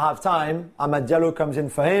coming off at half-time. Amad Diallo comes in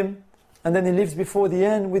for him. And then he leaves before the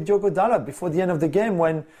end with Diogo Dalot, before the end of the game,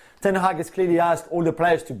 when Ten Hag has clearly asked all the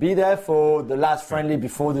players to be there for the last friendly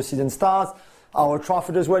before the season starts. Our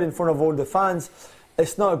Trafford as well in front of all the fans.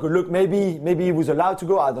 It's not a good look. Maybe he was allowed to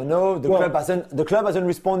go. I don't know. The club hasn't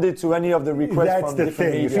responded to any of the requests from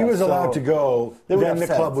different media. If he was allowed to go, then the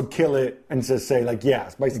club would kill it and just say, like,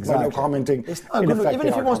 yes, basically no commenting. It's not a good look. Even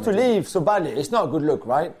if he wants to leave so badly, it's not a good look,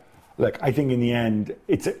 right? Look, I think in the end,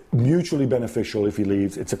 it's mutually beneficial if he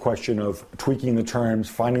leaves. It's a question of tweaking the terms,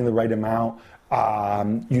 finding the right amount.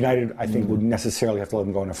 United, I think, would necessarily have to let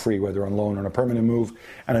him go on a free, whether on loan or on a permanent move.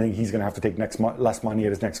 And I think he's going to have to take less money at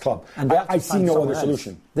his next club. And I see no other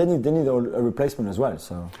solution. They need a replacement as well.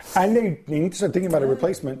 So, and they need to start thinking about a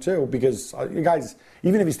replacement too, because you guys,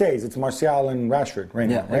 even if he stays, it's Martial and Rashford right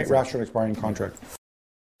now, right? Exactly. Rashford expiring contract.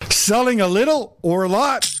 Selling a little or a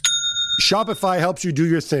lot? Shopify helps you do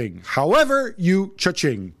your thing. However, you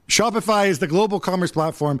cha-ching. Shopify is the global commerce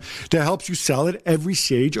platform that helps you sell at every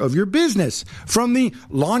stage of your business. From the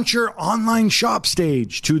launch your online shop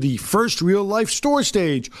stage to the first real life store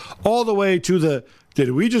stage, all the way to the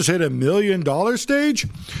Did we just hit $1 million stage?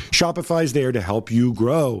 Shopify's there to help you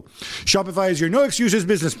grow. Shopify is your no excuses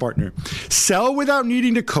business partner. Sell without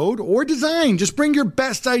needing to code or design. Just bring your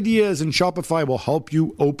best ideas and Shopify will help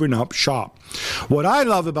you open up shop. What I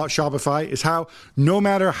love about Shopify is how no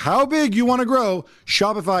matter how big you want to grow,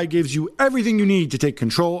 Shopify gives you everything you need to take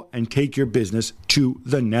control and take your business to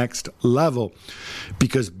the next level.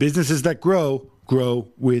 Because businesses that grow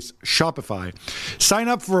with Shopify. Sign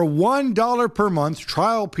up for a $1 per month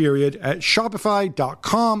trial period at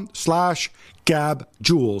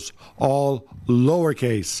shopify.com/GabJuls, all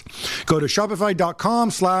lowercase. Go to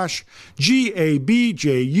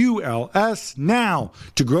shopify.com/GABJULS now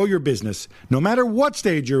to grow your business, no matter what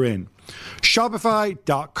stage you're in.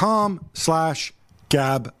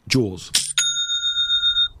 Shopify.com/GabJuls.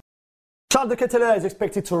 Charles de Ketelaere is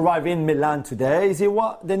expected to arrive in Milan today. Is he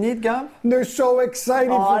what they need, Gab? They're so excited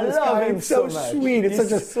for this guy. Him It's so much. sweet. It's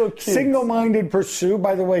such a single-minded pursuit.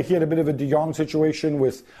 By the way, he had a bit of a De Jong situation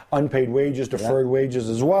with unpaid wages, deferred wages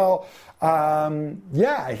as well.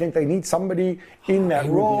 I think they need somebody in that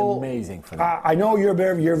role. Would be amazing for them. I know you're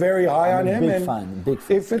very high on him. Big fan.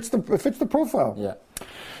 It fits the profile. Yeah.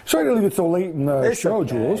 Sorry to leave it so late in the show,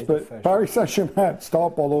 okay. Jules, but Paris Saint-Germain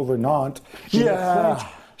stomp all over Nantes. Yeah. French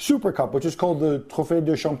Super Cup, which is called the Trophée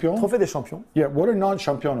des Champions. Trophée des Champions. Yeah, what are Nantes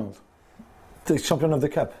champion of? The champion of the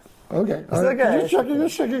cup. Okay. It's okay.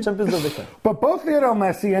 Just checking. Champions of the cup. But both Lionel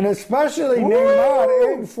Messi and especially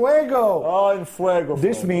Neymar in fuego. Oh, in fuego.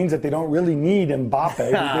 This means that they don't really need Mbappe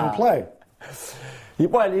who didn't play. He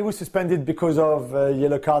was suspended because of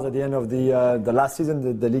yellow cards at the end of the last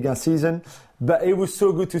season, the Ligue 1 season. But it was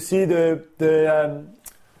so good to see the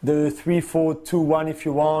 3-4-2-1, if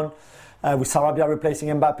you want. With Sarabia replacing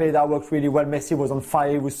Mbappe, that worked really well. Messi was on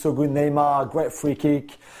fire, he was so good. Neymar, great free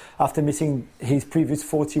kick after missing his previous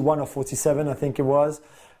 41 or 47, I think it was.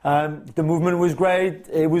 The movement was great.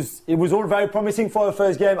 It was all very promising for the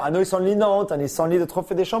first game. I know it's only Nantes and it's only the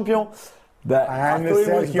Trophée des Champions. But And I the thought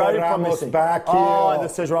it was Sergio very Ramos promising. back here. And the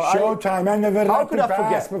Sergio Ramos. Showtime and the How could I Verratti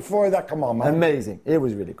pass forget? before that. Come on, man. Amazing. It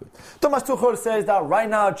was really good. Thomas Tuchel says that right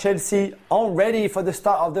now Chelsea aren't ready for the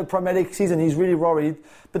start of the Premier League season. He's really worried.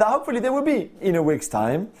 But that hopefully they will be in a week's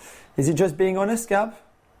time. Is he just being honest, Gab?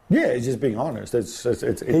 Yeah, he's just being honest. It's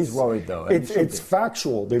He's worried though. It's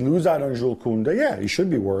factual. They lose out on Jules Koundé. Yeah, he should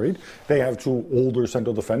be worried. They have two older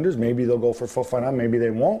central defenders. Maybe they'll go for Fofana. Maybe they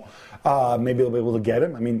won't. Maybe they'll be able to get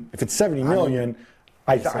him. I mean, if it's 70 million,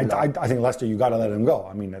 I think Leicester, you got to let him go.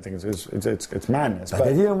 I mean, I think it's madness. But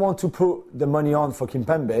they didn't want to put the money on for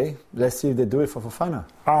Kimpembe. Let's see if they do it for Fofana.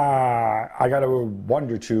 I got to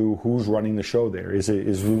wonder too who's running the show there. Is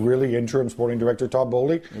really interim sporting director Todd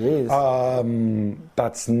Bowley? It is.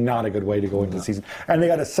 That's not a good way to go into the season. And they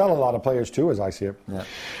got to sell a lot of players too, as I see it. Yeah.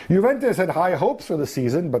 Juventus had high hopes for the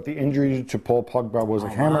season, but the injury to Paul Pogba was a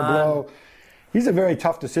hammer blow. He's a very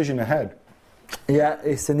tough decision ahead. Yeah,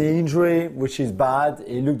 it's an injury, which is bad.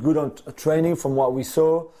 He looked good on training from what we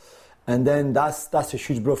saw. And then that's a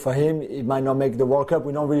huge blow for him. He might not make the World Cup.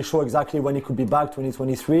 We're not really sure exactly when he could be back,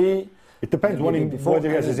 2023. It depends whether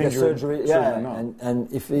he has his injury. Surgery, yeah, and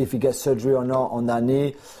if he gets surgery or not on that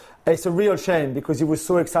knee. It's a real shame because he was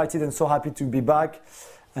so excited and so happy to be back.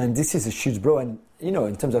 And this is a huge blow. And, you know,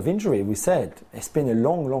 in terms of injury, we said, it's been a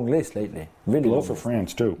long, long list lately. Really Blow long for list.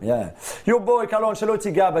 France, too. Yeah. Your boy, Carlo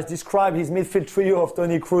Ancelotti, Gab, has described his midfield trio of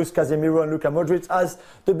Toni Kroos, Casemiro and Luka Modric as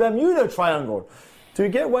the Bermuda Triangle. Do you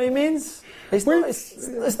get what he means? It's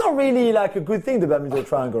not really like a good thing, the Bermuda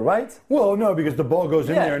Triangle, right? Well, no, because the ball goes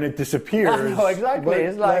in there and it disappears. I know, exactly. But,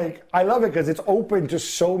 It's like I love it because it's open to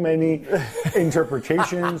so many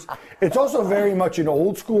interpretations. It's also very much an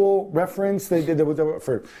old school reference. They did it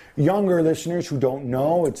for younger listeners who don't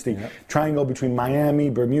know. It's the triangle between Miami,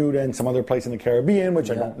 Bermuda, and some other place in the Caribbean,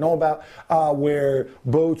 which I don't know about, where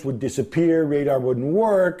boats would disappear, radar wouldn't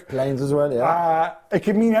work. Planes as well, yeah. It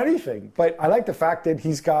can mean anything, but I like the fact that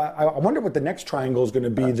he's got. I wonder what the next triangle is going to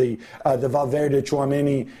be. The Valverde,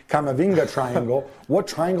 Chouameni, Camavinga triangle. What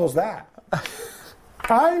triangle's that?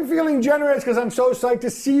 I'm feeling generous because I'm so psyched to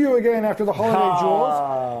see you again after the holiday,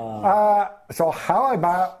 Jules. So how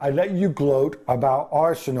about I let you gloat about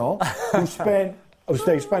Arsenal, who spent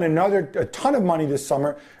a ton of money this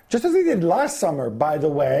summer. Just as they did last summer, by the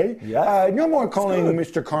way. Yeah. No more calling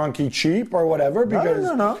Mr. Kroenke cheap or whatever,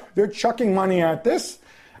 because they're chucking money at this.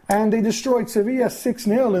 And they destroyed Sevilla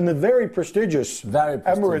 6-0 in the very prestigious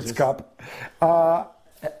Emirates Cup.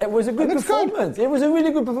 It was a good performance. It was a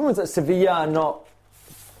really good performance. Sevilla are not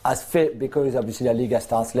as fit because obviously La Liga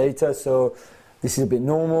starts later, so this is a bit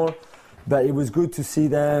normal. But it was good to see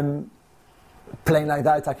them playing like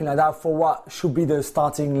that, attacking like that, for what should be the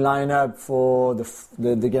starting lineup for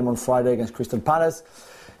the game on Friday against Crystal Palace.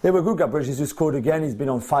 They were good. Gabriel Jesus scored again. He's been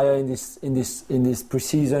on fire in this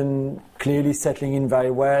pre-season, clearly settling in very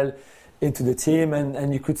well into the team,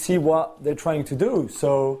 and you could see what they're trying to do.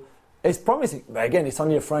 So it's promising. But again, it's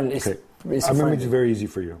only a friendly. Okay. I'm going to make it very easy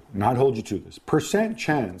for you. Not hold you to this. Percent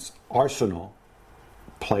chance Arsenal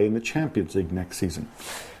play in the Champions League next season.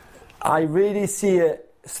 I really see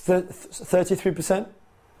it 33%.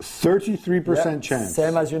 33% chance.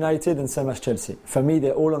 Same as United and same as Chelsea. For me,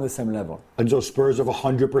 they're all on the same level. And so Spurs have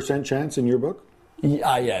 100% chance in your book?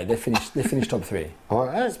 Yeah, they finished top 3. All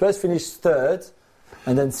right. Spurs finished third,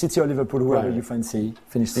 and then City or Liverpool, whoever you fancy,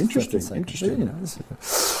 finished Interesting.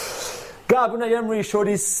 Gab, Unai Emery showed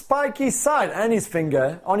his spiky side and his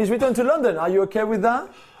finger on his return to London. Are you okay with that?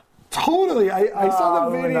 Totally. I saw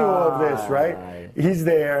the video of this, right? He's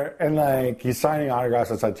there, and he's signing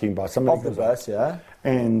autographs outside team bus. Off the bus, yeah.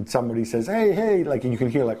 And somebody says, hey, and you can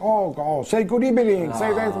hear say good evening,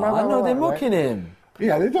 say thanks. I know, they're mocking him.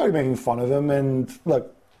 Yeah, they thought he was making fun of him, and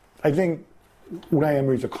look, I think Unai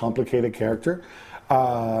Emery's a complicated character.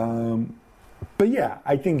 But yeah,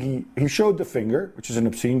 I think he showed the finger, which is an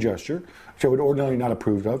obscene gesture, which I would ordinarily not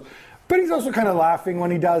approve of. But he's also kind of laughing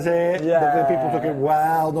when he does it. Yeah. People took it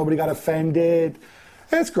well, nobody got offended.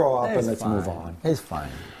 Let's grow up and let's move on. It's fine.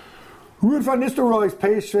 Ruud van Nistelrooy's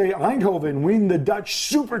PSV Eindhoven win the Dutch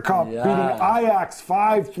Super Cup, beating Ajax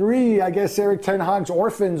 5-3. I guess Erik ten Hag's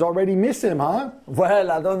orphans already miss him, huh?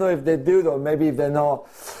 Well, I don't know if they do, though. Maybe if they're not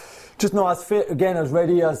as fit, again, as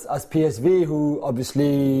ready as PSV, who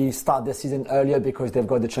obviously start their season earlier because they've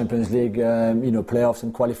got the Champions League playoffs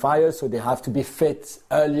and qualifiers, so they have to be fit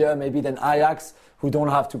earlier maybe than Ajax, who don't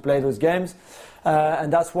have to play those games.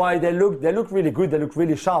 And that's why they look really good. They look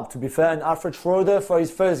really sharp, to be fair. And Alfred Schroeder, for his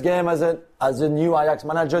first game as a new Ajax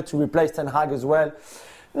manager, to replace Ten Hag as well.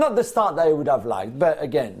 Not the start that I would have liked, but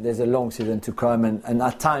again, there's a long season to come, and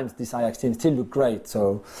at times this Ajax team still look great.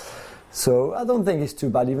 So I don't think it's too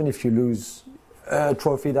bad. Even if you lose a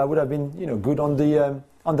trophy, that would have been good on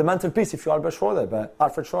the mantelpiece if you're Alfred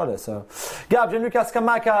Schroeder. So, Gab, Gianluca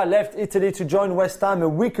Scamacca left Italy to join West Ham a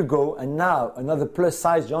week ago, and now another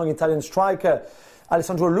plus-size young Italian striker,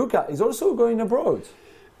 Alessandro Luca, is also going abroad.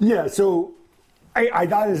 Yeah, so I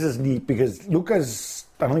thought this is neat because Luca's,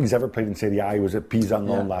 I don't think he's ever played in Serie A. He was at Pisa on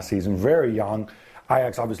loan last season, very young.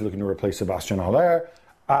 Ajax obviously looking to replace Sebastian Haller.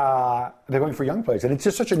 They're going for young players, and it's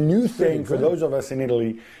just such a new thing for those of us in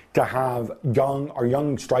Italy to have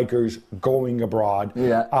young strikers going abroad.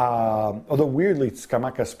 Yeah. Although weirdly,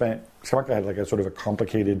 Scamacca had a sort of a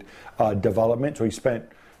complicated development, so he spent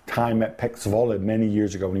time at Pek Zwolle many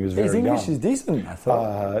years ago when he was very young. His English is decent, I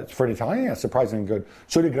thought. For an Italian, yeah, surprisingly good.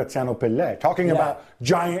 So did Graziano Pellè. Talking about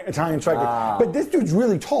giant Italian striker, but this dude's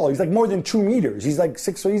really tall. He's like more than 2 meters. He's like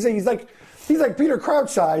 6. So he's like Peter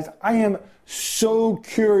Crouch size. I am so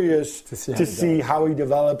curious to see how he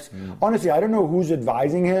develops. Honestly, I don't know who's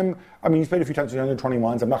advising him. I mean, he's played a few times with under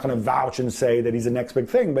 21s. I'm not going to vouch and say that he's the next big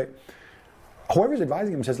thing, but whoever's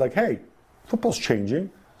advising him says hey, football's changing.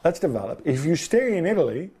 Let's develop. If you stay in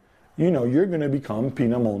Italy, you're going to become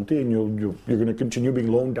Pinamonti, and you're going to continue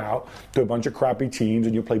being loaned out to a bunch of crappy teams,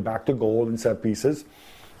 and you'll play back to goal and set pieces.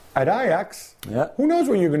 At Ajax, who knows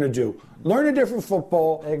what you're going to do? Learn a different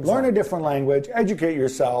football, learn a different language, educate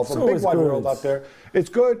yourself. A big wide world out there. It's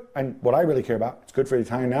good, and what I really care about, it's good for the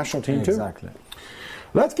Italian national team too. Exactly.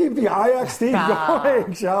 Let's keep the Ajax team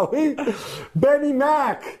going, shall we? Benny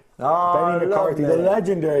Mac. Benny McCarthy, the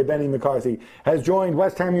legendary Benny McCarthy, has joined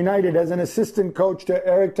West Ham United as an assistant coach to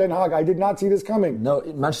Erik ten Hag. I did not see this coming. No,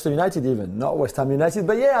 Manchester United even, not West Ham United.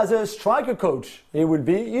 But yeah, as a striker coach, he will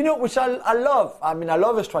be. Which I love. I mean, I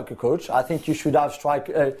love a striker coach. I think you should have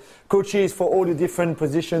coaches for all the different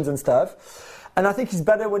positions and stuff. And I think it's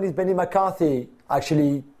better when it's Benny McCarthy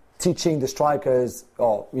actually teaching the strikers,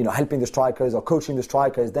 or helping the strikers, or coaching the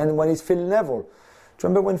strikers, than when it's Phil Neville.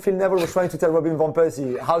 Remember when Phil Neville was trying to tell Robin van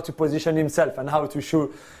Persie how to position himself and how to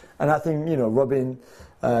shoot? And I think, Robin,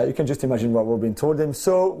 you can just imagine what Robin told him.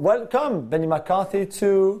 So welcome, Benny McCarthy,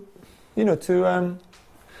 to England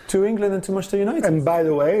and to Manchester United. And by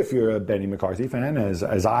the way, if you're a Benny McCarthy fan,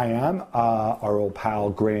 as I am, our old pal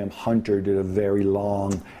Graham Hunter did a very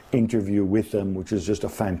long interview with him, which is just a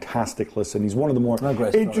fantastic listen. He's one of the more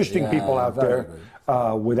interesting people out there,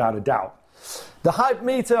 without a doubt. The hype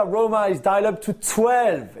meter at Roma is dialed up to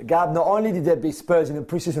 12. Gab, not only did they beat Spurs in a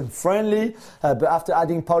pre-season friendly, but after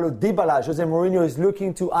adding Paulo Dybala, Jose Mourinho is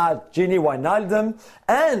looking to add Gini Wijnaldum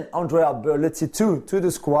and Andrea Berluzzi too to the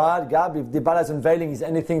squad. Gab, if Dybala's unveiling is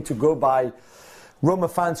anything to go by, Roma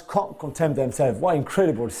fans can't contain themselves. What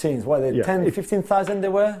incredible scenes. What, 10, 15,000 they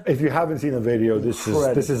were? If you haven't seen the video, this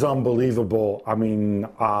is unbelievable. I mean,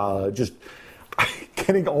 just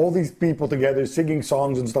getting all these people together, singing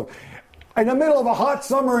songs and stuff. In the middle of a hot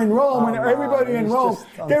summer in Rome, and everybody in Rome,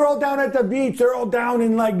 they're all down at the beach, they're all down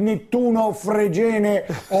in like Nettuno, Fregene,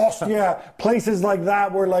 Ostia, places like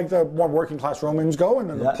that where like the more working class Romans go, and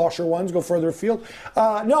then the posher ones go further afield.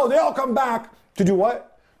 No, they all come back to do what?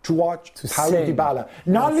 To watch Paulo Dybala.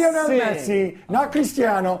 Not Lionel Messi, not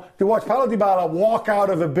Cristiano, to watch Paulo Dybala walk out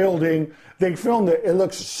of a building. They filmed it. It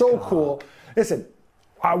looks so cool. Listen,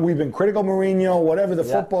 we've been critical Mourinho, whatever the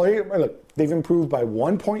football. Look, they've improved by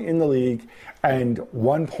 1 point in the league and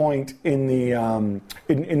 1 point in the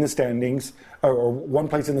in the standings, or 1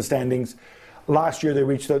 place in the standings. Last year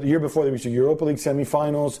the year before they reached the Europa League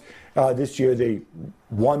semifinals. This year they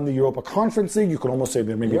won the Europa Conference League. You could almost say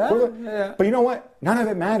they're maybe equivalent. Yeah. But you know what? None of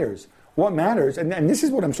it matters. What matters, and this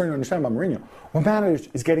is what I'm starting to understand about Mourinho, what matters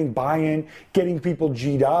is getting buy-in, getting people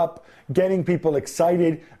G'd up, getting people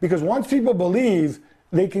excited, because once people believe,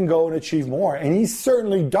 they can go and achieve more. And he's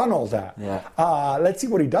certainly done all that. Yeah. Let's see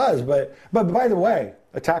what he does. But by the way,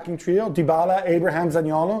 attacking trio, Dybala, Abraham,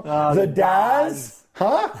 Zaniolo, the Daz.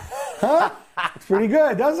 Huh? It's pretty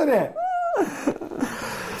good, doesn't it?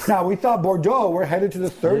 Now, we thought Bordeaux were headed to the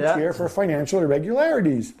third tier for financial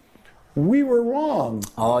irregularities. We were wrong.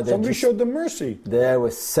 Somebody showed them mercy. They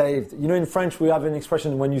were saved. You know, in French, we have an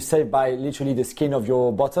expression when you save by literally the skin of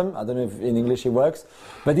your bottom. I don't know if in English it works.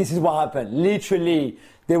 But this is what happened. Literally,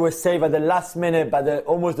 they were saved at the last minute by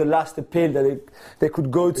almost the last appeal that they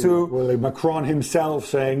could go to. Well, like Macron himself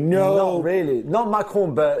saying no. Not really. Not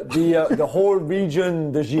Macron, but the whole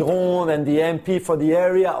region, the Gironde and the MP for the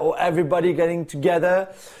area, or everybody getting together.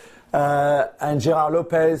 And Gerard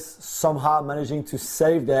Lopez somehow managing to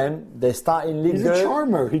save them. They start in Ligue 2. He's a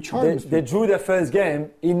charmer. He charms. They drew their first game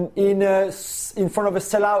in front of a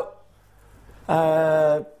sellout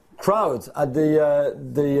crowd at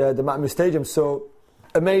the Malmö Stadium. So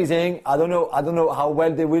amazing. I don't know how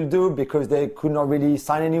well they will do because they could not really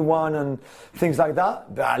sign anyone and things like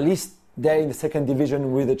that. But at least they're in the second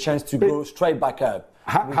division with a chance to go straight back up.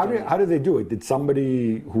 How did they do it? Did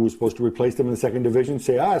somebody who was supposed to replace them in the second division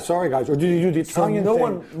say, sorry guys, or did you do the Italian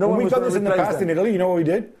thing? We've done this in the past in Italy. You know what we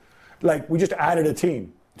did? Like, we just added a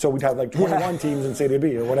team. So we'd have like 21 teams in Serie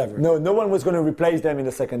B or whatever. No one was going to replace them in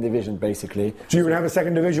the second division, basically. So you would have a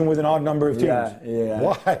second division with an odd number of teams? Yeah.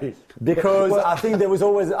 Why? Because I think there was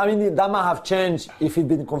always, that might have changed if it'd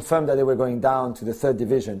been confirmed that they were going down to the third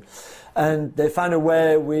division. And they found a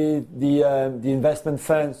way with the investment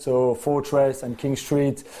funds, so Fortress and King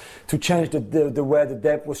Street, to change the way the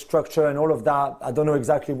debt was structured and all of that. I don't know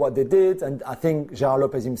exactly what they did, and I think Gerard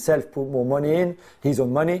Lopez himself put more money in, his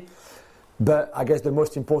own money. But I guess the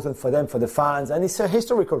most important for them, for the fans, and it's a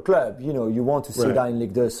historical club. You know, you want to see that in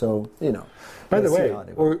Ligue 2, so you know. By the way,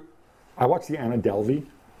 I watched the Anna Delvey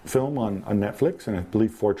film on Netflix, and I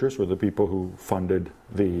believe Fortress were the people who funded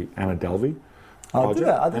the Anna Delvey.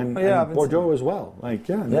 And Bordeaux as well.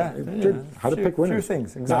 How to pick winners. Few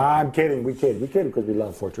things, exactly. Nah, I'm kidding. We kid because we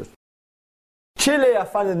love Fortress. Chile, I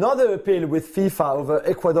found another appeal with FIFA over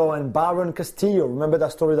Ecuador and Byron Castillo. Remember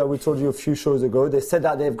that story that we told you a few shows ago? They said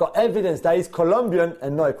that they've got evidence that he's Colombian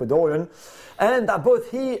and not Ecuadorian, and that both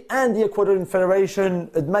he and the Ecuadorian Federation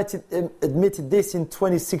admitted this in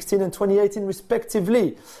 2016 and 2018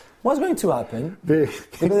 respectively. What's going to happen? They're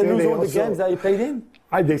going to lose all the games that he played in?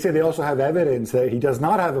 They say they also have evidence that he does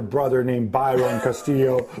not have a brother named Byron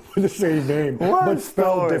Castillo with the same name, but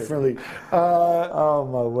spelled differently. Oh,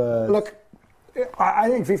 my word. Look, I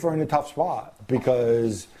think FIFA are in a tough spot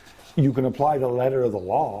because you can apply the letter of the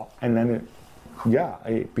law and then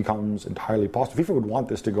it becomes entirely possible. FIFA would want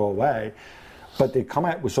this to go away, but they come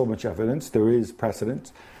out with so much evidence. There is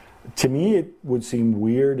precedent. To me, it would seem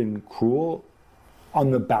weird and cruel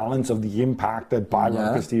on the balance of the impact that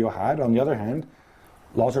Byron Castillo had. On the other hand,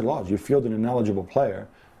 laws are laws. You field an ineligible player,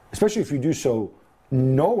 especially if you do so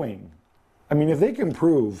knowing. I mean, if they can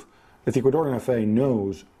prove that the Ecuadorian FA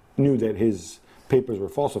knew that his papers were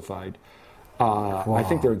falsified, I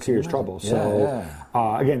think they're in serious trouble.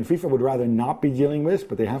 Again, FIFA would rather not be dealing with this,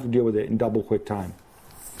 but they have to deal with it in double quick time.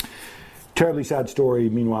 Terribly sad story,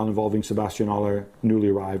 meanwhile, involving Sebastian Aller, newly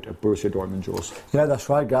arrived at Borussia Dortmund, Juls. Yeah, that's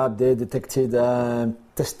right, Gab. They detected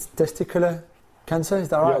testicular cancer, is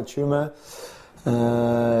that right? Tumor.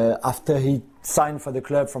 After he signed for the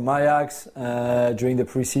club from Ajax during the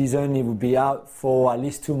pre-season, he would be out for at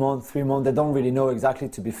least 2 months, 3 months. They don't really know exactly,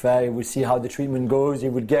 to be fair. We'll see how the treatment goes.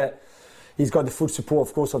 He's got the full support,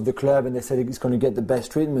 of course, of the club, and they said he's going to get the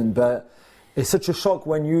best treatment. But it's such a shock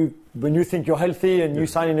when you think you're healthy and you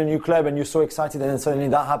sign in a new club and you're so excited, and then suddenly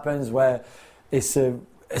that happens. Where it's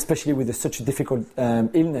especially with such a difficult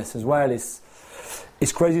illness as well. It's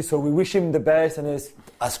crazy. So we wish him the best and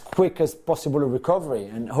as quick as possible a recovery,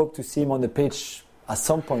 and hope to see him on the pitch at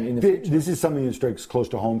some point in the future. This is something that strikes close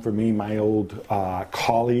to home for me. My old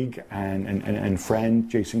colleague and friend,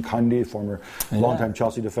 Jason Cundy, former longtime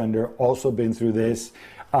Chelsea defender, also been through this.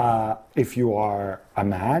 If you are a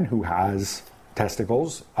man who has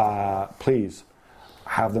testicles, please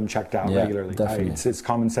have them checked out regularly. It's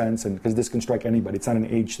common sense, and because this can strike anybody. It's not an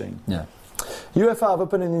age thing. Yeah. UEFA have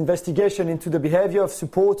opened an investigation into the behavior of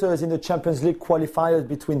supporters in the Champions League qualifiers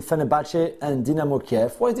between Fenerbahce and Dynamo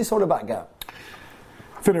Kiev. What is this all about, Gab?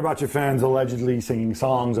 Fenerbahce fans allegedly singing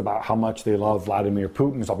songs about how much they love Vladimir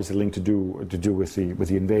Putin. It's obviously linked to do with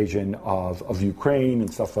the invasion of Ukraine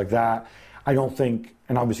and stuff like that. I don't think,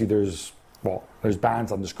 and obviously there's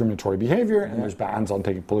bans on discriminatory behavior and there's bans on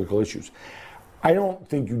taking political issues. I don't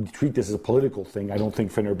think you treat this as a political thing. I don't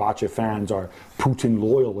think Fenerbahce fans are Putin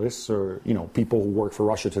loyalists or people who work for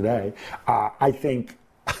Russia today. I think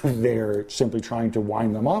they're simply trying to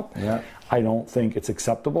wind them up. Yeah. I don't think it's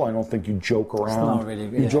acceptable. I don't think you joke around.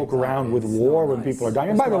 You joke around with war when people are dying.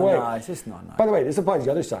 And by the way, by the way, this applies to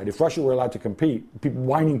the other side. If Russia were allowed to compete,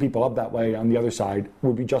 winding people up that way on the other side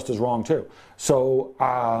would be just as wrong too. So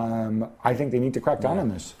I think they need to crack down on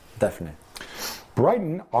this. Definitely.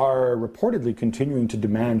 Brighton are reportedly continuing to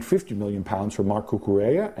demand £50 million for Marc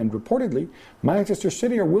Cucurella, and reportedly Manchester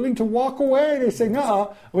City are willing to walk away. They say,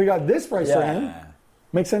 no, we got this price for him.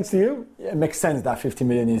 Makes sense to you? Yeah, it makes sense that 50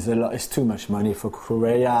 million is a lot. It's too much money for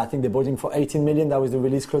Cucurella. I think they bought him for 18 million. That was the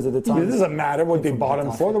release clause at the time. It doesn't matter what they bought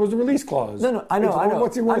him for. There was the release clause. No, I know.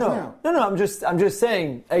 What's he worth now? No, I'm just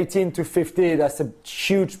saying 18 to 50. That's a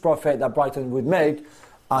huge profit that Brighton would make.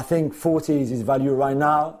 I think 40 is his value right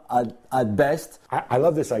now at best. I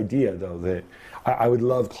love this idea, though, that I would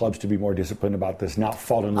love clubs to be more disciplined about this, not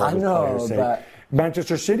fall in love with players. Say,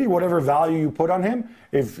 Manchester City, whatever value you put on him,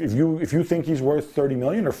 if you think he's worth 30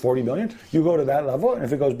 million or 40 million, you go to that level, and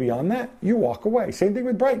if it goes beyond that, you walk away. Same thing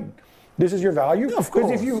with Brighton. This is your value. Yeah, of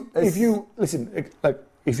course. If you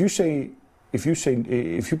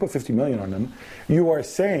put 50 million on him, you are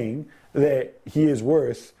saying that he is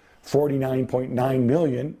worth 49.9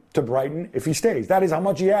 million to Brighton if he stays. That is how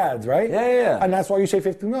much he adds, right? Yeah. And that's why you say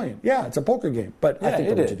 50 million. Yeah, it's a poker game, but I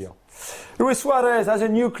think that's a deal. Luis Suarez has a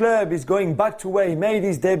new club. He's going back to where he made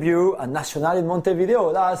his debut at Nacional in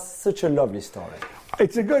Montevideo. That's such a lovely story.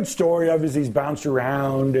 It's a good story. Obviously, he's bounced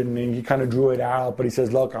around and he kind of drew it out, but he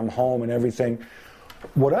says, look, I'm home and everything.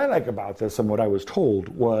 What I like about this and what I was told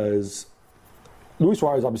was Luis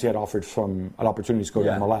Suarez obviously had offered an opportunity to go to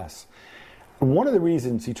MLS. One of the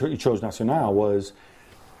reasons he chose Nacional was,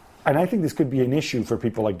 and I think this could be an issue for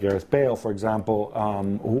people like Gareth Bale, for example,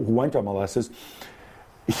 who went to MLS, is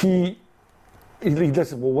he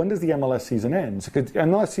says, well, when does the MLS season end? Because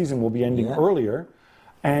MLS season will be ending earlier,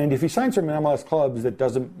 and if he signs from an MLS club that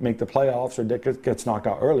doesn't make the playoffs or gets knocked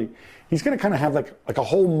out early, he's going to kind of have like a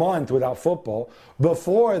whole month without football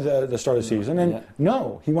before the start of the season. And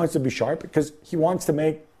no, he wants to be sharp because he wants to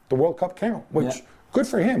make the World Cup count, which... Good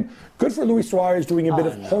for him. Good for Luis Suarez doing a bit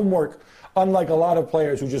of homework, unlike a lot of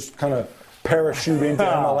players who just kind of parachute into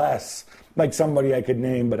MLS, like somebody I could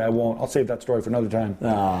name, but I won't. I'll save that story for another time.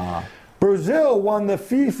 Brazil won the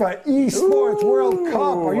FIFA Esports World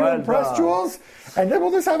Cup. Are you impressed, Juls? And then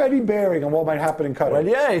will this have any bearing on what might happen in Qatar? Well,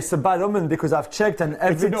 yeah, it's a bad omen because I've checked, and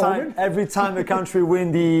every time a country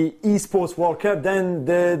win the Esports World Cup, then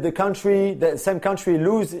the same country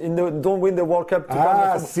don't win the World Cup.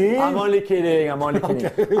 See? I'm only kidding.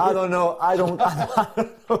 Okay. I don't know. I don't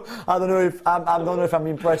know if I'm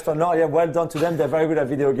impressed or not. Yeah, well done to them. They're very good at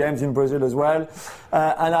video games in Brazil as well,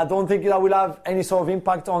 and I don't think that will have any sort of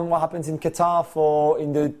impact on what happens in Qatar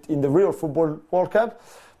in the real football World Cup.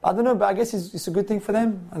 I don't know, but I guess it's a good thing for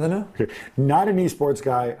them. I don't know. Okay. Not an esports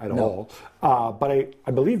guy at all, but I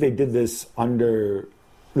believe they did this under.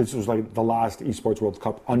 This was like the last Esports World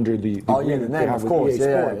Cup under the name, of course.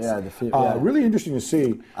 Really interesting to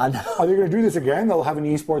see. Are they going to do this again? They'll have an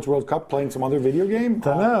Esports World Cup playing some other video game?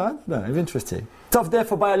 Don't know. It's interesting. Tough day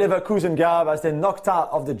for Bayer Leverkusen, Gab, as they knocked out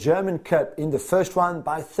of the German Cup in the first round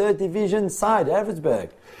by third division side Eversberg.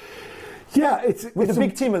 Yeah, it's a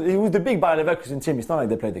big team. It was the big Bayer Leverkusen team. It's not like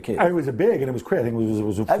they played the kids. It was a big, and it was great. I think it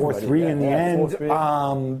was a 4-3 in the end.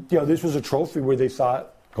 This was a trophy where they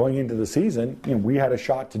thought going into the season, we had a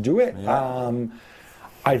shot to do it. Yeah.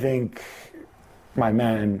 I think my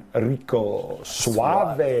man Rico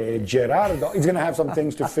Suave Gerardo, he's going to have some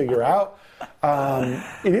things to figure out.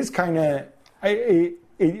 It is kind of,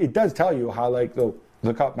 it does tell you how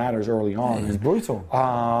the cup matters early on. It's brutal.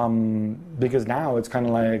 Because now it's kind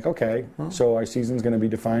of like, okay, so our season's going to be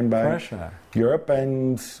defined by Pressure. Europe,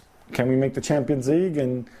 and can we make the Champions League?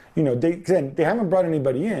 And, you know, they haven't brought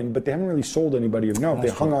anybody in, but they haven't really sold anybody of note. They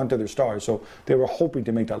hung on to their stars, so they were hoping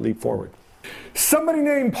to make that leap forward. Somebody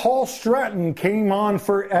named Paul Stratton came on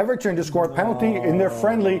for Everton to score a penalty in their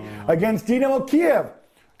friendly against Dynamo Kiev.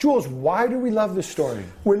 Jules, why do we love this story?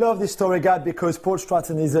 We love this story, Gad, because Paul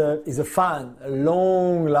Stratton is a fan, a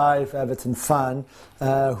long life Everton fan,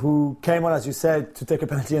 who came on, as you said, to take a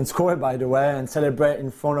penalty and score it, by the way, and celebrate in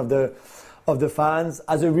front of the fans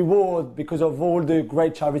as a reward because of all the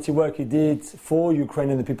great charity work he did for Ukraine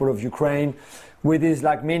and the people of Ukraine, with his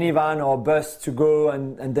like minivan or bus to go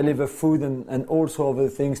and deliver food and all sorts of other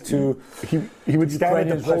things to. He would stand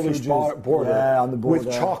at the Polish border, on the border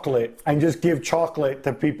with chocolate and just give chocolate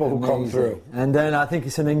to people who come through. And then I think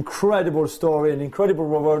it's an incredible story, an incredible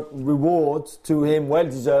reward to him, well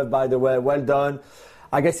deserved, by the way, well done.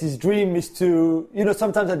 I guess his dream is to, you know,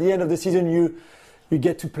 sometimes at the end of the season you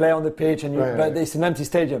get to play on the pitch, but it's an empty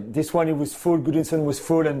stadium. This one, it was full. Goodison was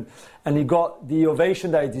full, and he got the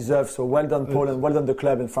ovation that he deserved. So well done, Paul, and well done the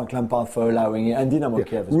club and Frank Lampard for allowing it, and Dynamo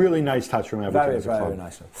Kiev as well. Really nice touch from Everton. Very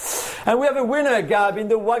nice. And we have a winner, Gab, in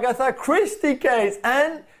the Wagatha Christie case,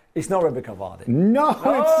 and it's not Rebecca Vardy. No, it's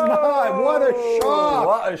not. What a shock!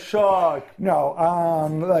 What a shock! No,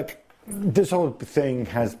 look. This whole thing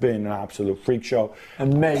has been an absolute freak show.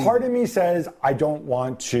 Amazing. Part of me says I don't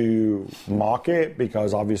want to mock it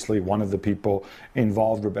because obviously one of the people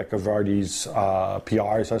involved, Rebecca Vardy's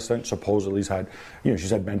PR assistant, supposedly has had, she's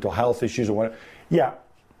had mental health issues or whatever. Yeah,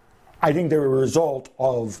 I think they're a result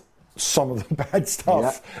of some of the bad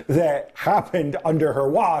stuff that happened under her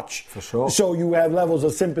watch. For sure. So you have levels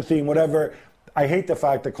of sympathy and whatever. I hate the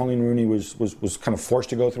fact that Colleen Rooney was kind of forced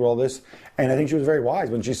to go through all this. And I think she was very wise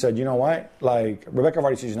when she said, you know what? Like, Rebecca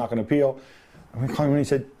Vardy said she's not going to appeal. And Colleen Rooney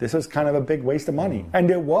said, this is kind of a big waste of money. And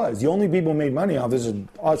it was. The only people who made money off this is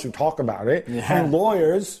us who talk about it. Yeah. And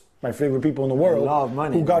lawyers, my favorite people in the world,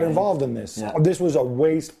 who got involved in this. Yeah. This was a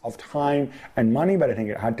waste of time and money, but I think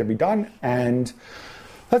it had to be done. And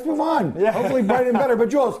let's move on. Yeah. Hopefully brighter and better. But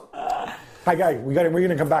Jules... Hi guys, we're going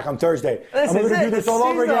to come back on Thursday. And we're going to do this all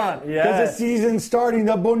over again. Because the season's starting,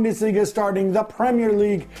 the Bundesliga is starting, the Premier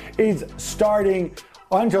League is starting.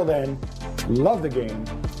 Until then, love the game,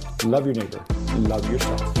 love your neighbor, love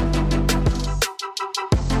yourself.